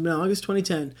 Yeah, it was August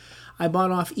 2010. I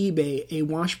bought off eBay a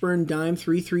Washburn Dime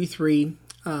 333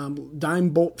 dime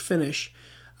bolt finish,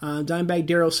 Dimebag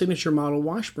Darrell signature model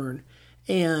Washburn.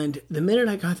 And the minute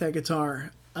I got that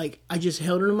guitar, like I just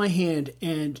held it in my hand,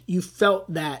 and you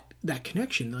felt that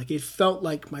connection. Like it felt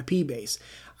like my P bass.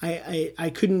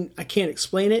 I can't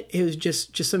explain it. It was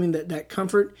just something that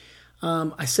comfort.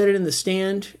 I set it in the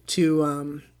stand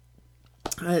to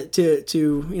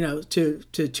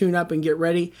tune up and get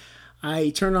ready. I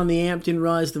turned on the amp, didn't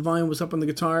realize the volume was up on the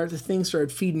guitar. The thing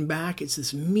started feeding back. It's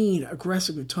this mean,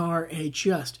 aggressive guitar, and it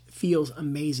just feels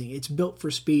amazing. It's built for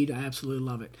speed. I absolutely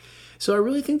love it. So I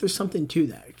really think there's something to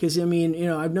that because, I've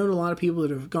known a lot of people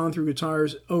that have gone through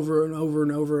guitars over and over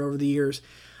and over the years.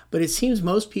 But it seems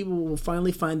most people will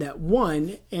finally find that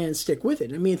one and stick with it.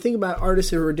 Think about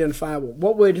artists that are identifiable.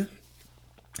 What would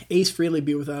Ace Frehley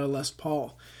be without a Les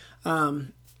Paul?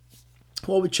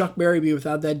 What would Chuck Berry be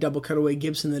without that double cutaway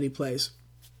Gibson that he plays?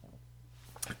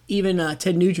 Even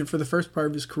Ted Nugent for the first part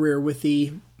of his career with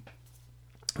the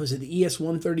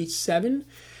ES-137?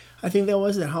 I think that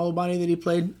was that hollow body that he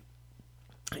played.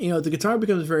 The guitar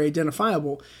becomes very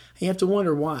identifiable. And you have to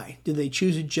wonder why. Did they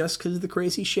choose it just because of the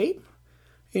crazy shape?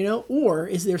 Or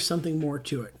is there something more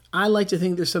to it? I like to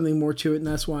think there's something more to it, and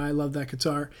that's why I love that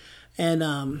guitar. And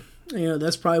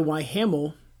that's probably why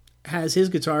Hamill has his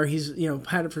guitar. He's,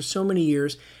 had it for so many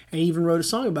years, and he even wrote a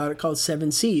song about it called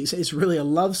Seven Seas. It's really a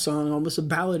love song, almost a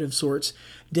ballad of sorts,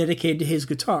 dedicated to his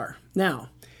guitar. Now,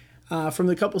 from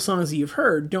the couple songs that you've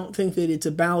heard, don't think that it's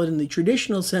a ballad in the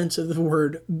traditional sense of the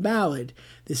word ballad.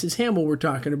 This is Hamill we're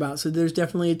talking about, so there's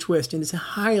definitely a twist, and it's a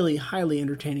highly, highly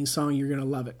entertaining song. You're going to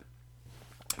love it.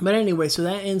 But anyway, so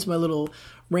that ends my little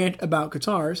rant about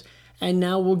guitars. And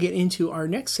now we'll get into our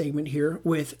next segment here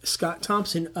with Scott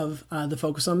Thompson of the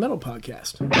Focus on Metal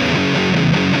podcast.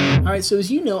 All right, so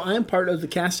as you know, I am part of the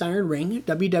Cast Iron Ring,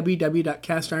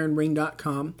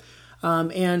 www.castironring.com.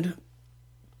 And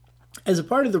as a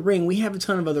part of the ring, we have a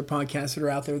ton of other podcasts that are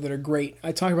out there that are great.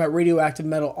 I talk about radioactive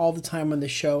metal all the time on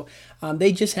this show.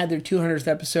 They just had their 200th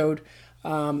episode,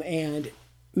 and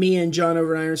me and John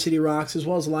over at Iron City Rocks, as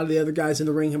well as a lot of the other guys in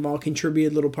the ring, have all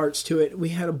contributed little parts to it. We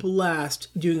had a blast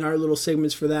doing our little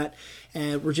segments for that,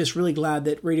 and we're just really glad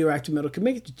that Radioactive Metal could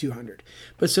make it to 200.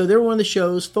 But so they're one of the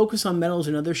shows. Focus on Metal is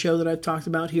another show that I've talked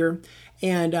about here.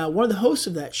 And one of the hosts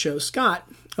of that show,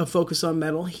 Scott of Focus on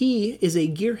Metal, he is a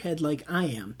gearhead like I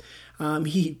am.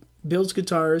 He builds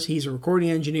guitars. He's a recording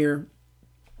engineer.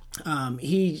 I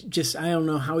don't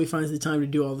know how he finds the time to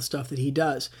do all the stuff that he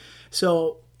does.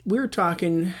 So we were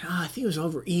talking, I think it was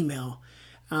over email,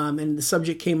 and the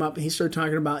subject came up, and he started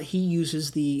talking about he uses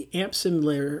the Amp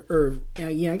Simulator,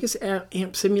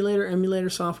 Amp Simulator, emulator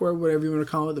software, whatever you want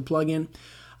to call it, the plugin,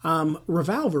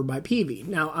 Revolver by Peavey.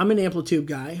 Now, I'm an Amplitude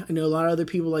guy. I know a lot of other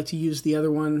people like to use the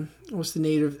other one. What's the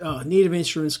Native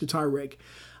Instruments Guitar Rig.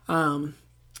 And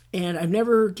I've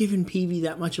never given Peavey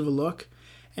that much of a look.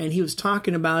 And he was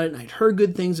talking about it, and I'd heard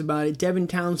good things about it. Devin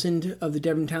Townsend of the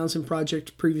Devin Townsend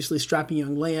Project, previously Strapping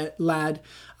Young Lad,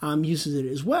 uses it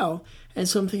as well. And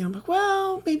so I'm like,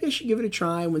 well, maybe I should give it a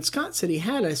try. And when Scott said he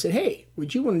had it, I said, hey,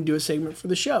 would you want to do a segment for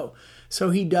the show? So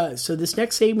he does. So this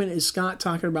next segment is Scott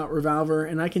talking about Revolver,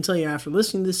 and I can tell you after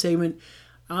listening to this segment,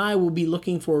 I will be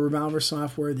looking for Revolver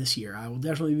software this year. I will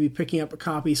definitely be picking up a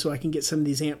copy so I can get some of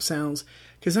these amp sounds,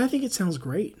 because I think it sounds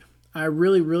great. I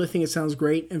really, really think it sounds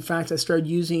great. In fact, I started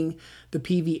using the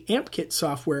Peavey Amp Kit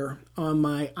software on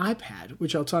my iPad,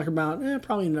 which I'll talk about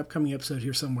probably in an upcoming episode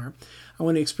here somewhere. I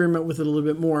want to experiment with it a little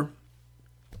bit more.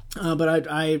 But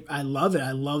I love it.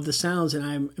 I love the sounds, and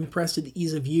I'm impressed at the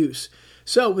ease of use.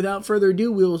 So without further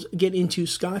ado, we'll get into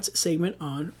Scott's segment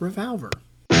on Revolver.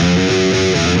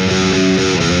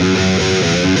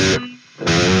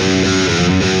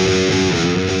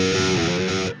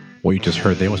 What you just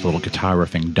heard there was a little guitar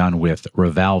riffing done with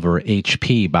Revolver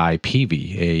HP by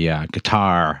Peavey, a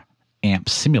guitar amp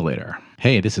simulator.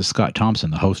 Hey, this is Scott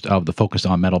Thompson, the host of the Focus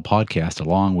on Metal podcast.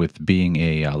 Along with being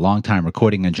a longtime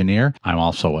recording engineer, I'm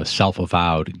also a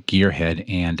self-avowed gearhead,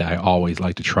 and I always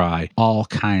like to try all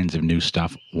kinds of new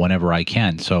stuff whenever I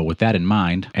can. So with that in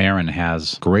mind, Aaron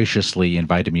has graciously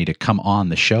invited me to come on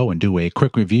the show and do a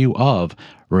quick review of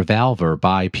Revolver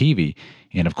by Peavey.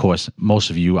 And of course,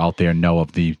 most of you out there know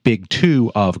of the big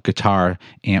two of guitar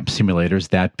amp simulators,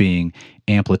 that being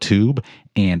Amplitube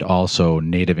and also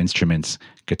Native Instruments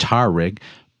Guitar Rig.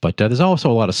 But there's also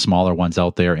a lot of smaller ones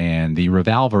out there, and the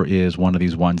Revolver is one of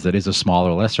these ones that is a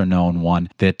smaller, lesser-known one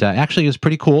that actually is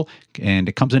pretty cool, and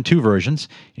it comes in two versions.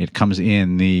 It comes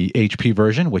in the HP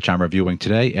version, which I'm reviewing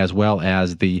today, as well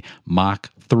as the Mach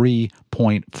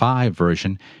 3.5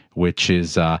 version, which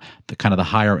is the kind of the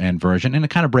higher end version, and it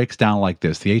kind of breaks down like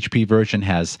this. The HP version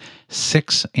has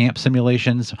 6 amp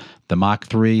simulations. The Mach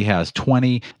 3 has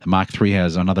 20. The Mach 3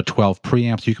 has another 12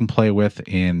 preamps you can play with.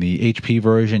 In the HP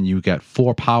version, you got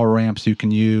 4 power amps you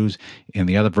can use. In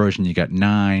the other version, you got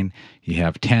 9. You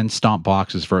have 10 stomp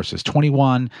boxes versus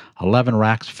 21, 11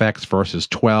 rack effects versus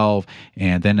 12,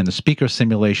 and then in the speaker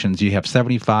simulations, you have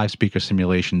 75 speaker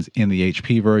simulations in the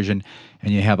HP version,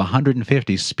 and you have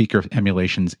 150 speaker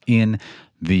emulations in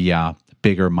the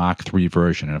bigger Mach 3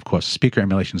 version. And of course, speaker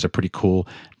emulations are pretty cool.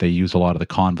 They use a lot of the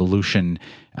convolution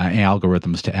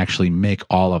algorithms to actually make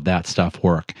all of that stuff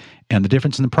work. And the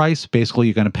difference in the price, basically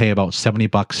you're going to pay about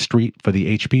 $70 street for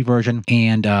the HP version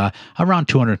and around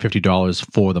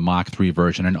 $250 for the Mach 3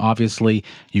 version. And obviously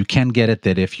you can get it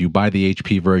that if you buy the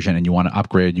HP version and you want to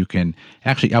upgrade, you can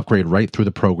actually upgrade right through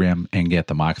the program and get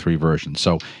the Mach 3 version.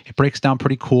 So it breaks down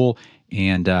pretty cool.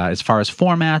 And as far as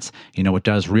formats, it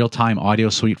does real-time audio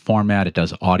suite format. It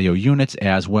does audio units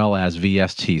as well as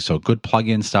VST. So good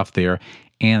plug-in stuff there.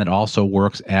 And it also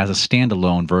works as a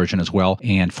standalone version as well.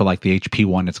 And for like the HP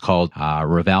one, it's called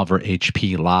Revolver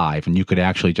HP Live. And you could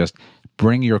actually just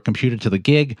bring your computer to the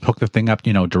gig, hook the thing up,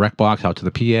 DirectBox out to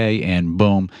the PA, and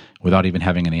boom, without even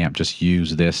having an amp, just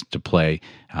use this to play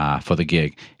for the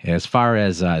gig. As far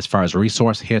as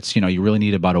resource hits, you really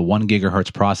need about a 1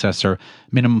 gigahertz processor,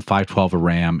 minimum 512 of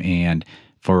RAM, and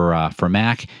for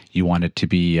Mac, you want it to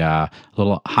be a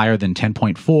little higher than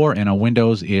 10.4, and on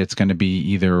Windows, it's going to be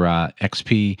either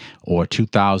XP or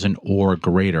 2000 or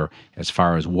greater as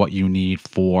far as what you need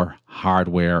for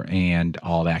hardware and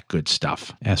all that good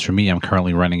stuff. As for me, I'm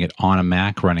currently running it on a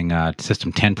Mac, running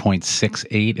system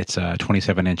 10.68. It's a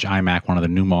 27-inch iMac, one of the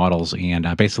new models, and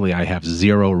basically I have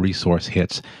 0 resource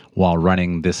hits while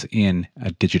running this in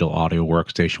a digital audio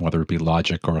workstation, whether it be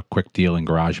Logic or a Quick Deal in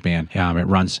GarageBand. It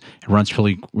runs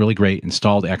really great,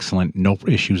 installed excellent, no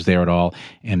issues there at all,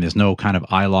 and there's no kind of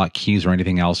iLock keys or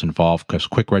anything else involved because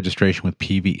quick registration with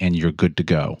Peavey and you're good to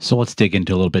go. So let's dig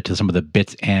into a little bit to some of the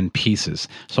bits and pieces.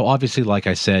 So obviously, like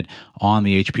I said, on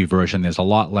the HP version, there's a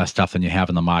lot less stuff than you have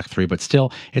in the Mach 3, but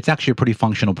still, it's actually a pretty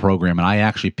functional program, and I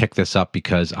actually picked this up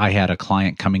because I had a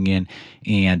client coming in,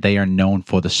 and they are known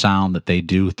for the sound that they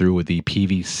do through the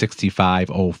Peavey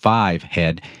 6505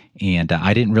 head, and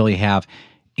I didn't really have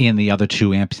in the other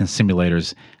two amps and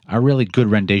simulators a really good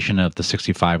rendition of the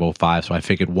 6505, so I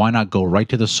figured why not go right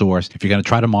to the source. If you're going to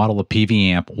try to model a Peavey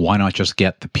amp, why not just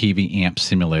get the Peavey amp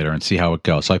simulator and see how it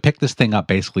goes? So I picked this thing up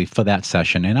basically for that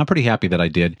session, and I'm pretty happy that I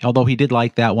did. Although he did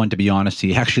like that one, to be honest.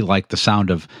 He actually liked the sound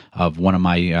of one of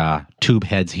my tube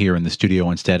heads here in the studio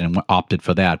instead and opted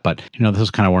for that. But, this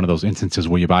is kind of one of those instances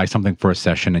where you buy something for a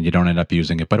session and you don't end up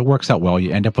using it, but it works out well.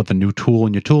 You end up with a new tool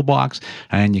in your toolbox,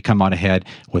 and you come out ahead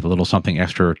with a little something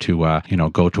extra to,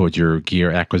 go towards your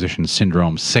gear acquisition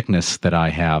syndrome sickness that I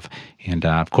have. And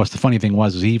of course, the funny thing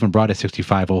was he even brought a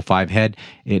 6505 head.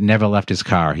 It never left his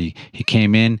car. He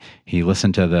came in, he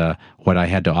listened to what I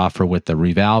had to offer with the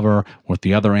Revolver, with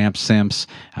the other amp simps.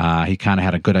 He kind of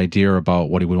had a good idea about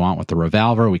what he would want with the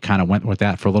Revolver. We kind of went with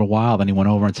that for a little while. Then he went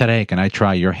over and said, "Hey, can I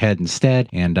try your head instead?"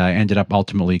 And I ended up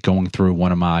ultimately going through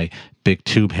one of my big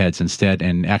tube heads instead,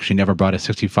 and actually never brought a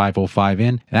 6505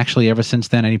 in. And actually, ever since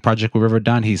then, any project we've ever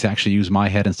done, he's actually used my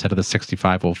head instead of the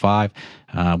 6505,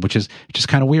 which is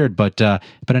kind of weird. But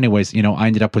anyways, I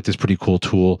ended up with this pretty cool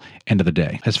tool. End of the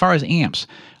day, as far as amps,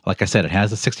 like I said, it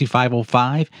has a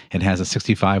 6505, it has a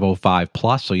 6505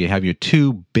 Plus, so you have your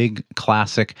two big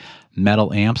classic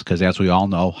metal amps, because as we all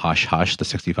know, Hush Hush, the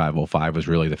 6505 was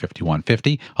really the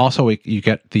 5150. Also, you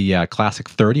get the Classic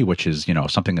 30, which is,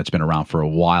 something that's been around for a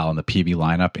while in the PV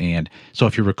lineup. And so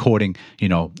if you're recording,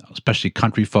 especially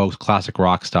country folks, classic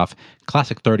rock stuff,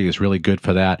 Classic 30 is really good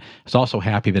for that. I was also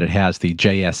happy that it has the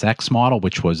JSX model,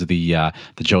 which was the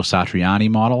Joe Satriani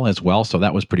model as well. So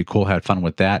that was pretty cool. Had fun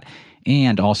with that.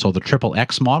 And also the Triple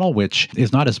X model, which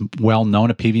is not as well known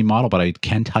a PV model, but I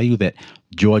can tell you that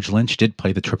George Lynch did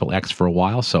play the Triple X for a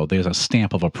while, so there's a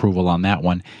stamp of approval on that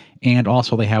one. And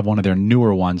also they have one of their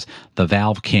newer ones, the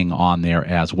Valve King, on there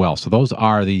as well. So those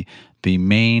are the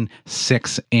main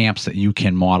 6 amps that you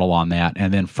can model on that.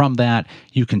 And then from that,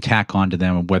 you can tack onto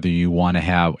them whether you want to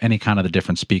have any kind of the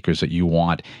different speakers that you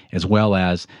want, as well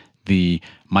as the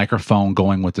microphone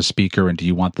going with the speaker, and do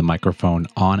you want the microphone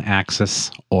on axis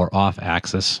or off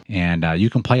axis? And you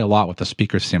can play a lot with the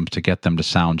speaker sims to get them to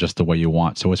sound just the way you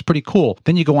want. So it's pretty cool.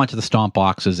 Then you go on to the stomp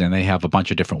boxes, and they have a bunch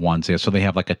of different ones there. So they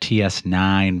have like a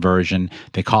TS9 version.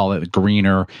 They call it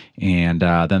Greener, and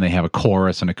then they have a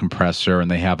chorus and a compressor,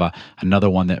 and they have another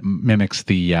one that mimics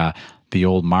the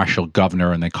old Marshall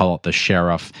Governor, and they call it the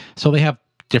Sheriff. So they have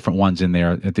different ones in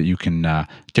there that you can,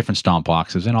 different stomp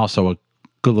boxes, and also a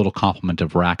good little complement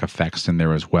of rack effects in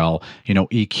there as well,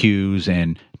 EQs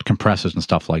and compressors and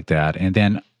stuff like that. And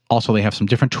then also they have some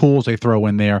different tools they throw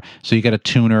in there. So you get a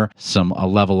tuner, a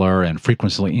leveler, and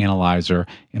frequency analyzer.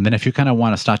 And then if you kind of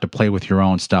want to start to play with your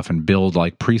own stuff and build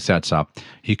like presets up,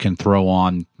 you can throw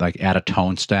on, like, add a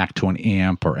tone stack to an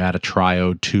amp or add a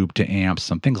triode tube to amps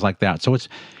and things like that. So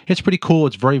it's pretty cool.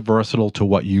 It's very versatile to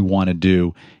what you want to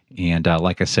do. And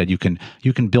like I said, you can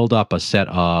build up a set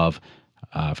of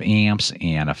amps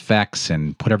and effects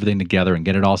and put everything together and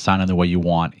get it all sounding the way you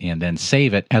want, and then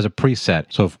save it as a preset.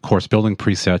 So of course, building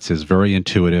presets is very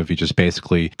intuitive. You just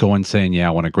basically go and saying, I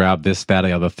want to grab this, that,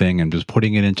 the other thing, and just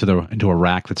putting it into a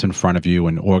rack that's in front of you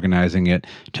and organizing it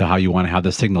to how you want to have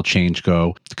the signal change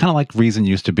go. It's kind of like Reason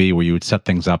used to be, where you would set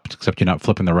things up, except you're not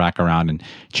flipping the rack around and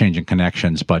changing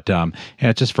connections. But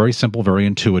it's just very simple, very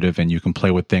intuitive, and you can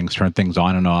play with things, turn things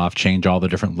on and off, change all the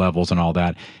different levels and all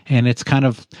that. And it's kind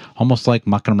of almost like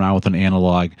mucking around with an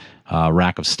analog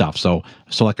rack of stuff. So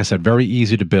like I said, very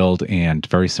easy to build and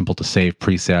very simple to save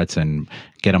presets and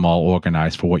get them all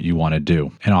organized for what you want to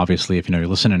do. And obviously, if you're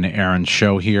listening to Aaron's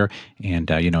show here, and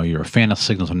you're a fan of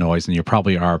signals and noise, and you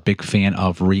probably are a big fan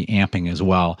of reamping as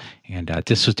well. And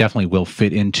this definitely will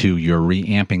fit into your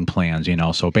reamping plans.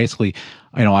 So basically,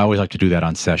 I always like to do that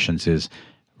on sessions, is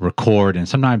record, and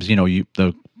sometimes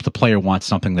the player wants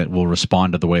something that will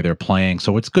respond to the way they're playing.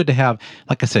 So it's good to have,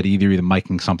 like I said, either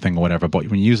miking something or whatever. But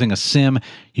when using a sim,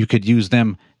 you could use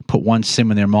them, put one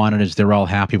sim in their monitors, they're all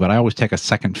happy. But I always take a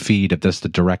second feed of the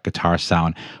direct guitar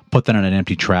sound, put that on an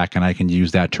empty track, and I can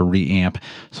use that to reamp.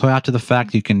 So after the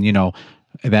fact, you can,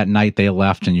 that night they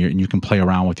left, and you can play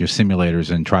around with your simulators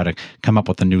and try to come up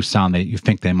with a new sound that you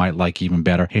think they might like even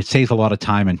better. It saves a lot of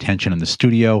time and tension in the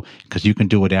studio, because you can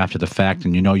do it after the fact,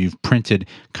 and you've printed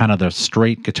kind of the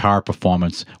straight guitar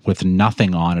performance with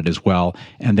nothing on it as well,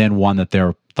 and then one that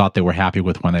they're thought they were happy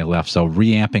with when they left. So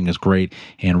reamping is great,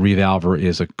 and Revalver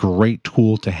is a great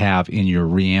tool to have in your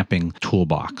reamping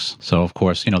toolbox. So of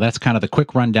course, that's kind of the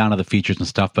quick rundown of the features and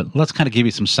stuff, but let's kind of give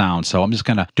you some sound. So I'm just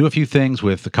going to do a few things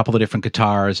with a couple of different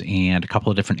guitars and a couple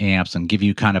of different amps, and give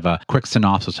you kind of a quick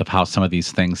synopsis of how some of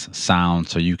these things sound,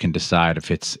 so you can decide if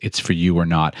it's for you or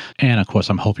not. And of course,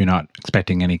 I'm hoping you're not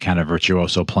expecting any kind of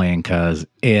virtuoso playing, because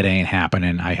it ain't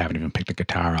happening. I haven't even picked a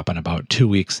guitar up in about 2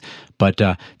 weeks. But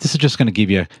this is just going to give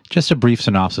you just a brief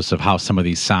synopsis of how some of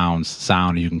these sound.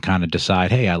 You can kind of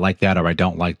decide, hey, I like that or I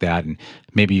don't like that, and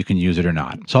maybe you can use it or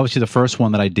not. So obviously the first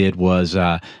one that I did was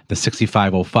the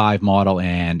 6505 model,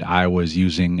 and I was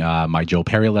using my Joe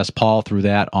Perry Les Paul through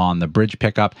that on the bridge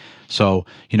pickup. So,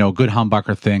 good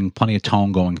humbucker thing, plenty of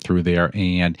tone going through there,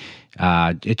 and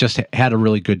it just had a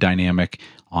really good dynamic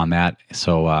on that.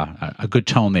 So a good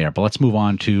tone there. But let's move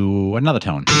on to another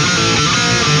tone.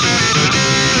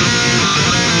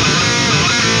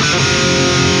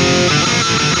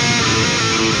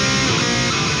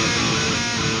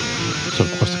 So,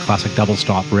 of course, the classic double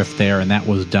stop riff there, and that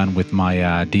was done with my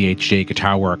DHJ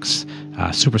Guitar Works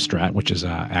Super Strat, which is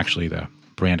actually the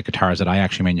brand of guitars that I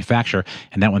actually manufacture.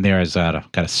 And that one there has got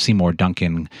a Seymour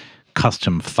Duncan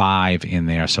Custom 5 in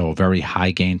there, so a very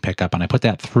high gain pickup, and I put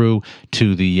that through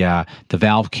to the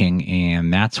Valve King,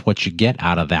 and that's what you get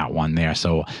out of that one there.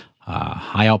 So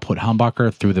high output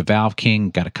humbucker through the Valve King,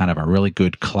 got a kind of a really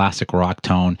good classic rock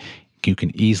tone. You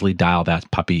can easily dial that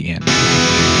puppy in.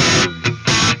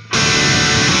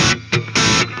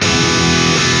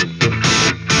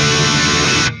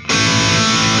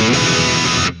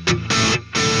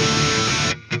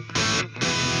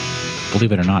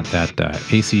 believe it or not, that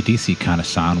AC/DC kind of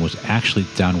sound was actually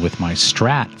done with my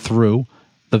Strat through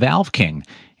the Valve King.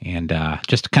 And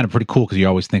just kind of pretty cool because you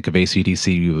always think of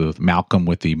AC/DC with Malcolm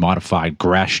with the modified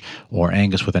Gresh or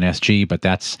Angus with an SG, but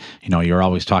that's, you're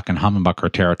always talking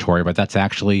humbucker territory, but that's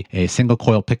actually a single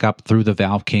coil pickup through the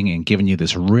Valve King and giving you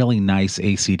this really nice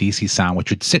AC/DC sound,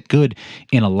 which would sit good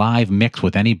in a live mix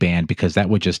with any band because that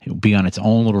would just be on its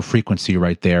own little frequency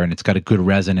right there, and it's got a good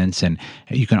resonance, and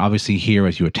you can obviously hear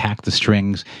as you attack the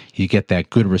strings, you get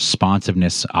that good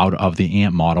responsiveness out of the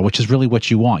amp model, which is really what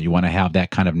you want. You want to have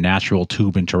that kind of natural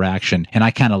tube interaction, and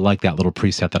I kind of like that little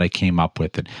preset that I came up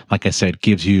with. It, like I said,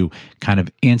 gives you kind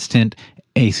of instant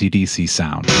AC/DC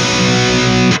sound.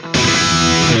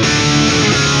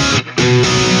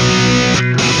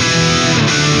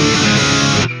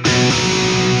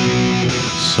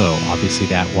 So obviously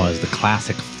that was the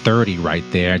classic 30 right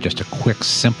there, just a quick,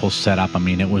 simple setup. I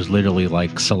mean, it was literally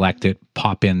like select it,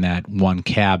 pop in that one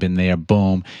cab in there,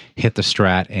 boom, hit the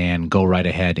Strat, and go right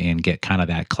ahead and get kind of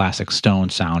that classic Stone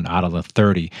sound out of the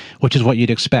 30, which is what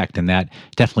you'd expect. And that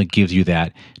definitely gives you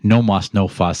that no muss, no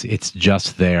fuss. It's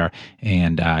just there.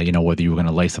 And, whether you were going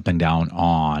to lay something down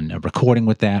on a recording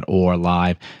with that or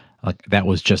live, like that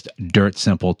was just dirt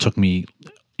simple. Took me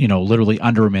literally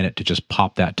under a minute to just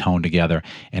pop that tone together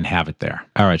and have it there.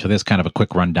 All right, so there's kind of a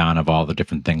quick rundown of all the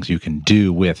different things you can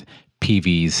do with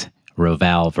Peavy's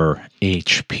Revolver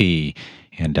HP.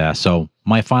 And so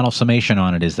my final summation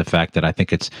on it is the fact that I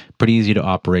think it's pretty easy to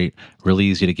operate, really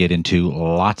easy to get into,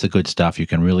 lots of good stuff. You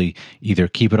can really either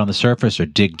keep it on the surface or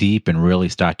dig deep and really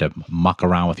start to muck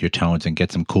around with your tones and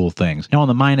get some cool things. Now, on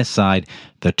the minus side,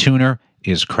 the tuner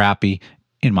is crappy.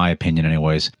 In my opinion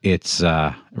anyways. It's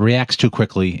reacts too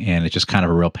quickly, and it's just kind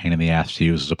of a real pain in the ass to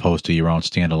use as opposed to your own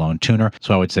standalone tuner.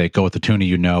 So I would say go with the tuner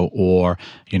or,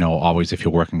 always if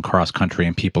you're working cross-country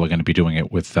and people are going to be doing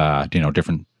it with,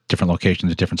 different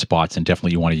locations at different spots, and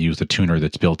definitely you want to use the tuner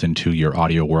that's built into your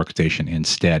audio workstation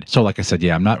instead. So like I said,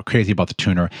 I'm not crazy about the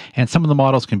tuner, and some of the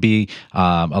models can be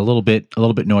a little bit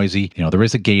noisy. There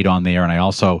is a gate on there, and I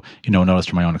also, noticed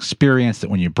from my own experience that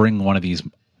when you bring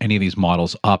any of these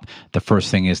models up, the first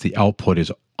thing is the output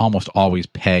is almost always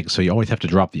pegged, so you always have to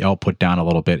drop the output down a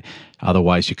little bit.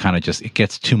 Otherwise, you kind of it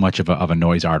gets too much of a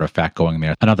noise artifact going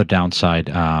there. Another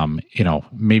downside,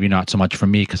 maybe not so much for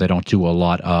me because I don't do a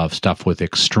lot of stuff with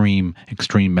extreme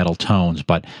metal tones,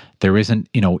 but there isn't,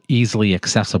 easily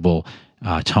accessible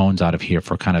tones out of here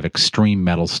for kind of extreme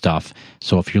metal stuff.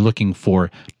 So if you're looking for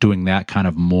doing that kind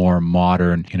of more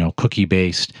modern,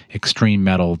 cookie-based extreme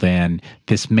metal, then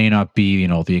this may not be,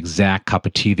 the exact cup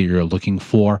of tea that you're looking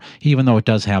for, even though it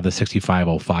does have the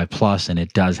 6505 Plus and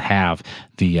it does have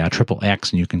the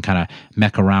XXX, and you can kind of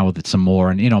mech around with it some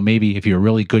more. And, maybe if you're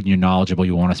really good and you're knowledgeable,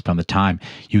 you want to spend the time,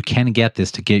 you can get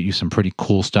this to get you some pretty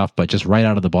cool stuff, but just right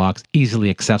out of the box, easily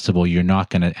accessible. You're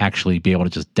not going to actually be able to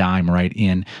just dime right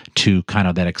in to kind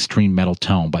of that extreme metal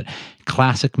tone. But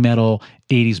classic metal,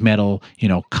 80s metal,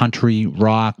 country,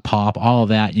 rock, pop, all of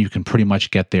that, you can pretty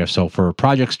much get there. So for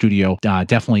Project Studio,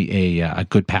 definitely a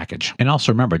good package. And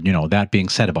also remember, that being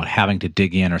said about having to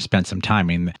dig in or spend some time,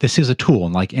 I mean, this is a tool,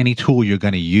 and like any tool you're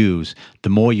going to use, the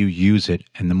more you use it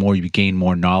and the more you gain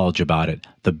more knowledge about it,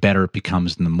 the better it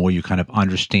becomes and the more you kind of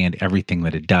understand everything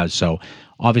that it does. So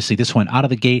obviously this one out of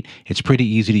the gate, it's pretty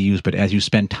easy to use, but as you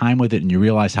spend time with it and you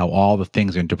realize how all the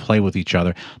things interplay with each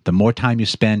other, the more time you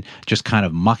spend just kind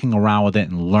of mucking around with it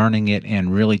and learning it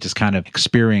and really just kind of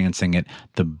experiencing it,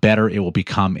 the better it will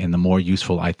become and the more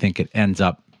useful I think it ends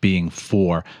up being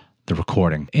for the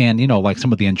recording. And, like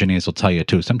some of the engineers will tell you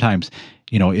too, sometimes,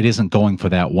 it isn't going for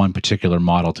that one particular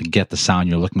model to get the sound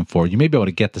you're looking for. You may be able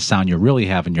to get the sound you really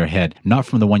have in your head, not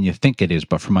from the one you think it is,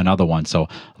 but from another one. So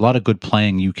a lot of good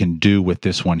playing you can do with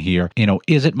this one here.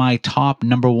 Is it my top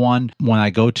number one when I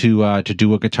go to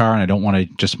do a guitar and I don't want to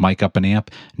just mic up an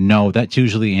amp? No, that's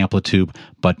usually Amplitude,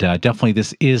 but definitely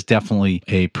this is definitely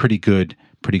a pretty good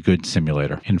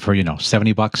simulator. And for,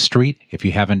 $70 street, if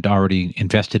you haven't already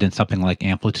invested in something like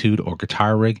Amplitude or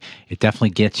Guitar Rig, it definitely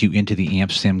gets you into the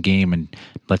amp sim game and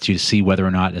lets you see whether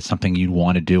or not it's something you'd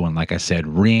want to do. And like I said,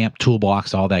 reamp,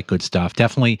 toolbox, all that good stuff.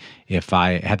 Definitely, if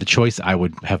I had the choice, I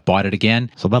would have bought it again.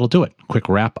 So that'll do it. Quick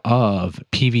wrap of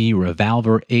Peavey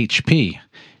Revolver HP.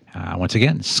 Once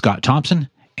again, Scott Thompson,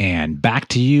 and back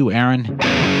to you, Aaron.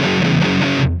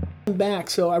 Back.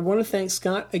 So I want to thank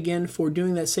Scott again for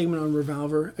doing that segment on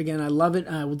Revolver. Again, I love it.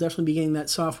 I will definitely be getting that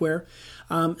software.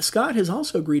 Scott has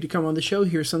also agreed to come on the show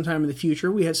here sometime in the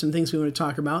future. We have some things we want to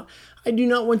talk about. I do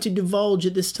not want to divulge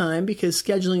at this time because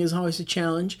scheduling is always a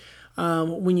challenge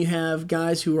when you have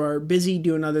guys who are busy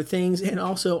doing other things and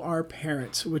also are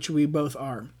parents, which we both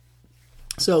are.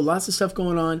 So lots of stuff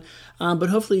going on, but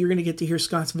hopefully you're going to get to hear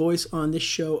Scott's voice on this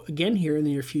show again here in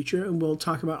the near future, and we'll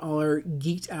talk about all our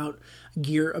geeked out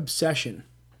gear obsession.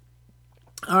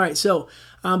 All right, so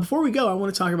before we go, I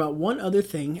want to talk about one other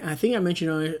thing. I think I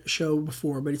mentioned on a show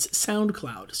before, but it's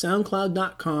SoundCloud,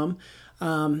 soundcloud.com.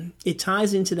 It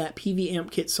ties into that PV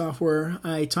Amp Kit software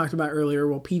I talked about earlier.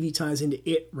 Well, PV ties into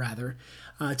it, rather,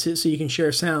 so you can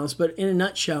share sounds. But in a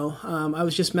nutshell, I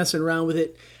was just messing around with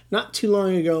it not too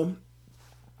long ago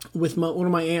with one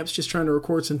of my amps, just trying to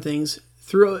record some things.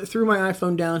 Threw my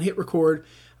iPhone down, hit record,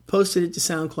 posted it to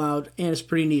SoundCloud, and it's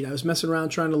pretty neat. I was messing around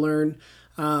trying to learn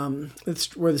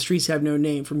Where the Streets Have No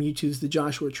Name from U2's The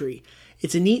Joshua Tree.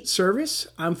 It's a neat service.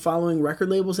 I'm following record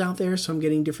labels out there, so I'm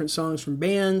getting different songs from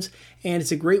bands, and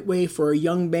it's a great way for a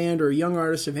young band or a young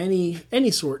artist of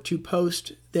any sort to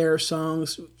post their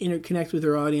songs, connect with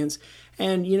their audience,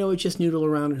 and, just noodle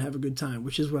around and have a good time,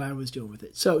 which is what I was doing with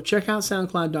it. So check out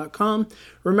SoundCloud.com.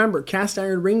 Remember,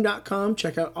 CastIronRing.com.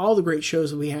 Check out all the great shows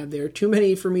that we have there. Too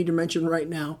many for me to mention right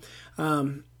now.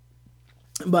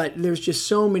 But there's just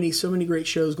so many great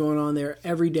shows going on there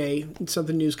every day.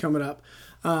 Something new's coming up.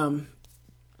 Don't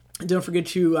forget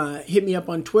to hit me up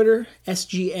on Twitter,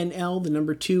 SGNL,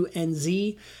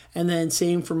 2NZ, and then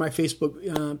same for my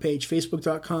Facebook page,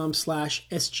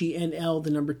 facebook.com/SGNL,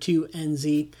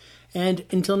 2NZ. And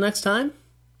until next time,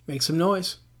 make some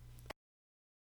noise.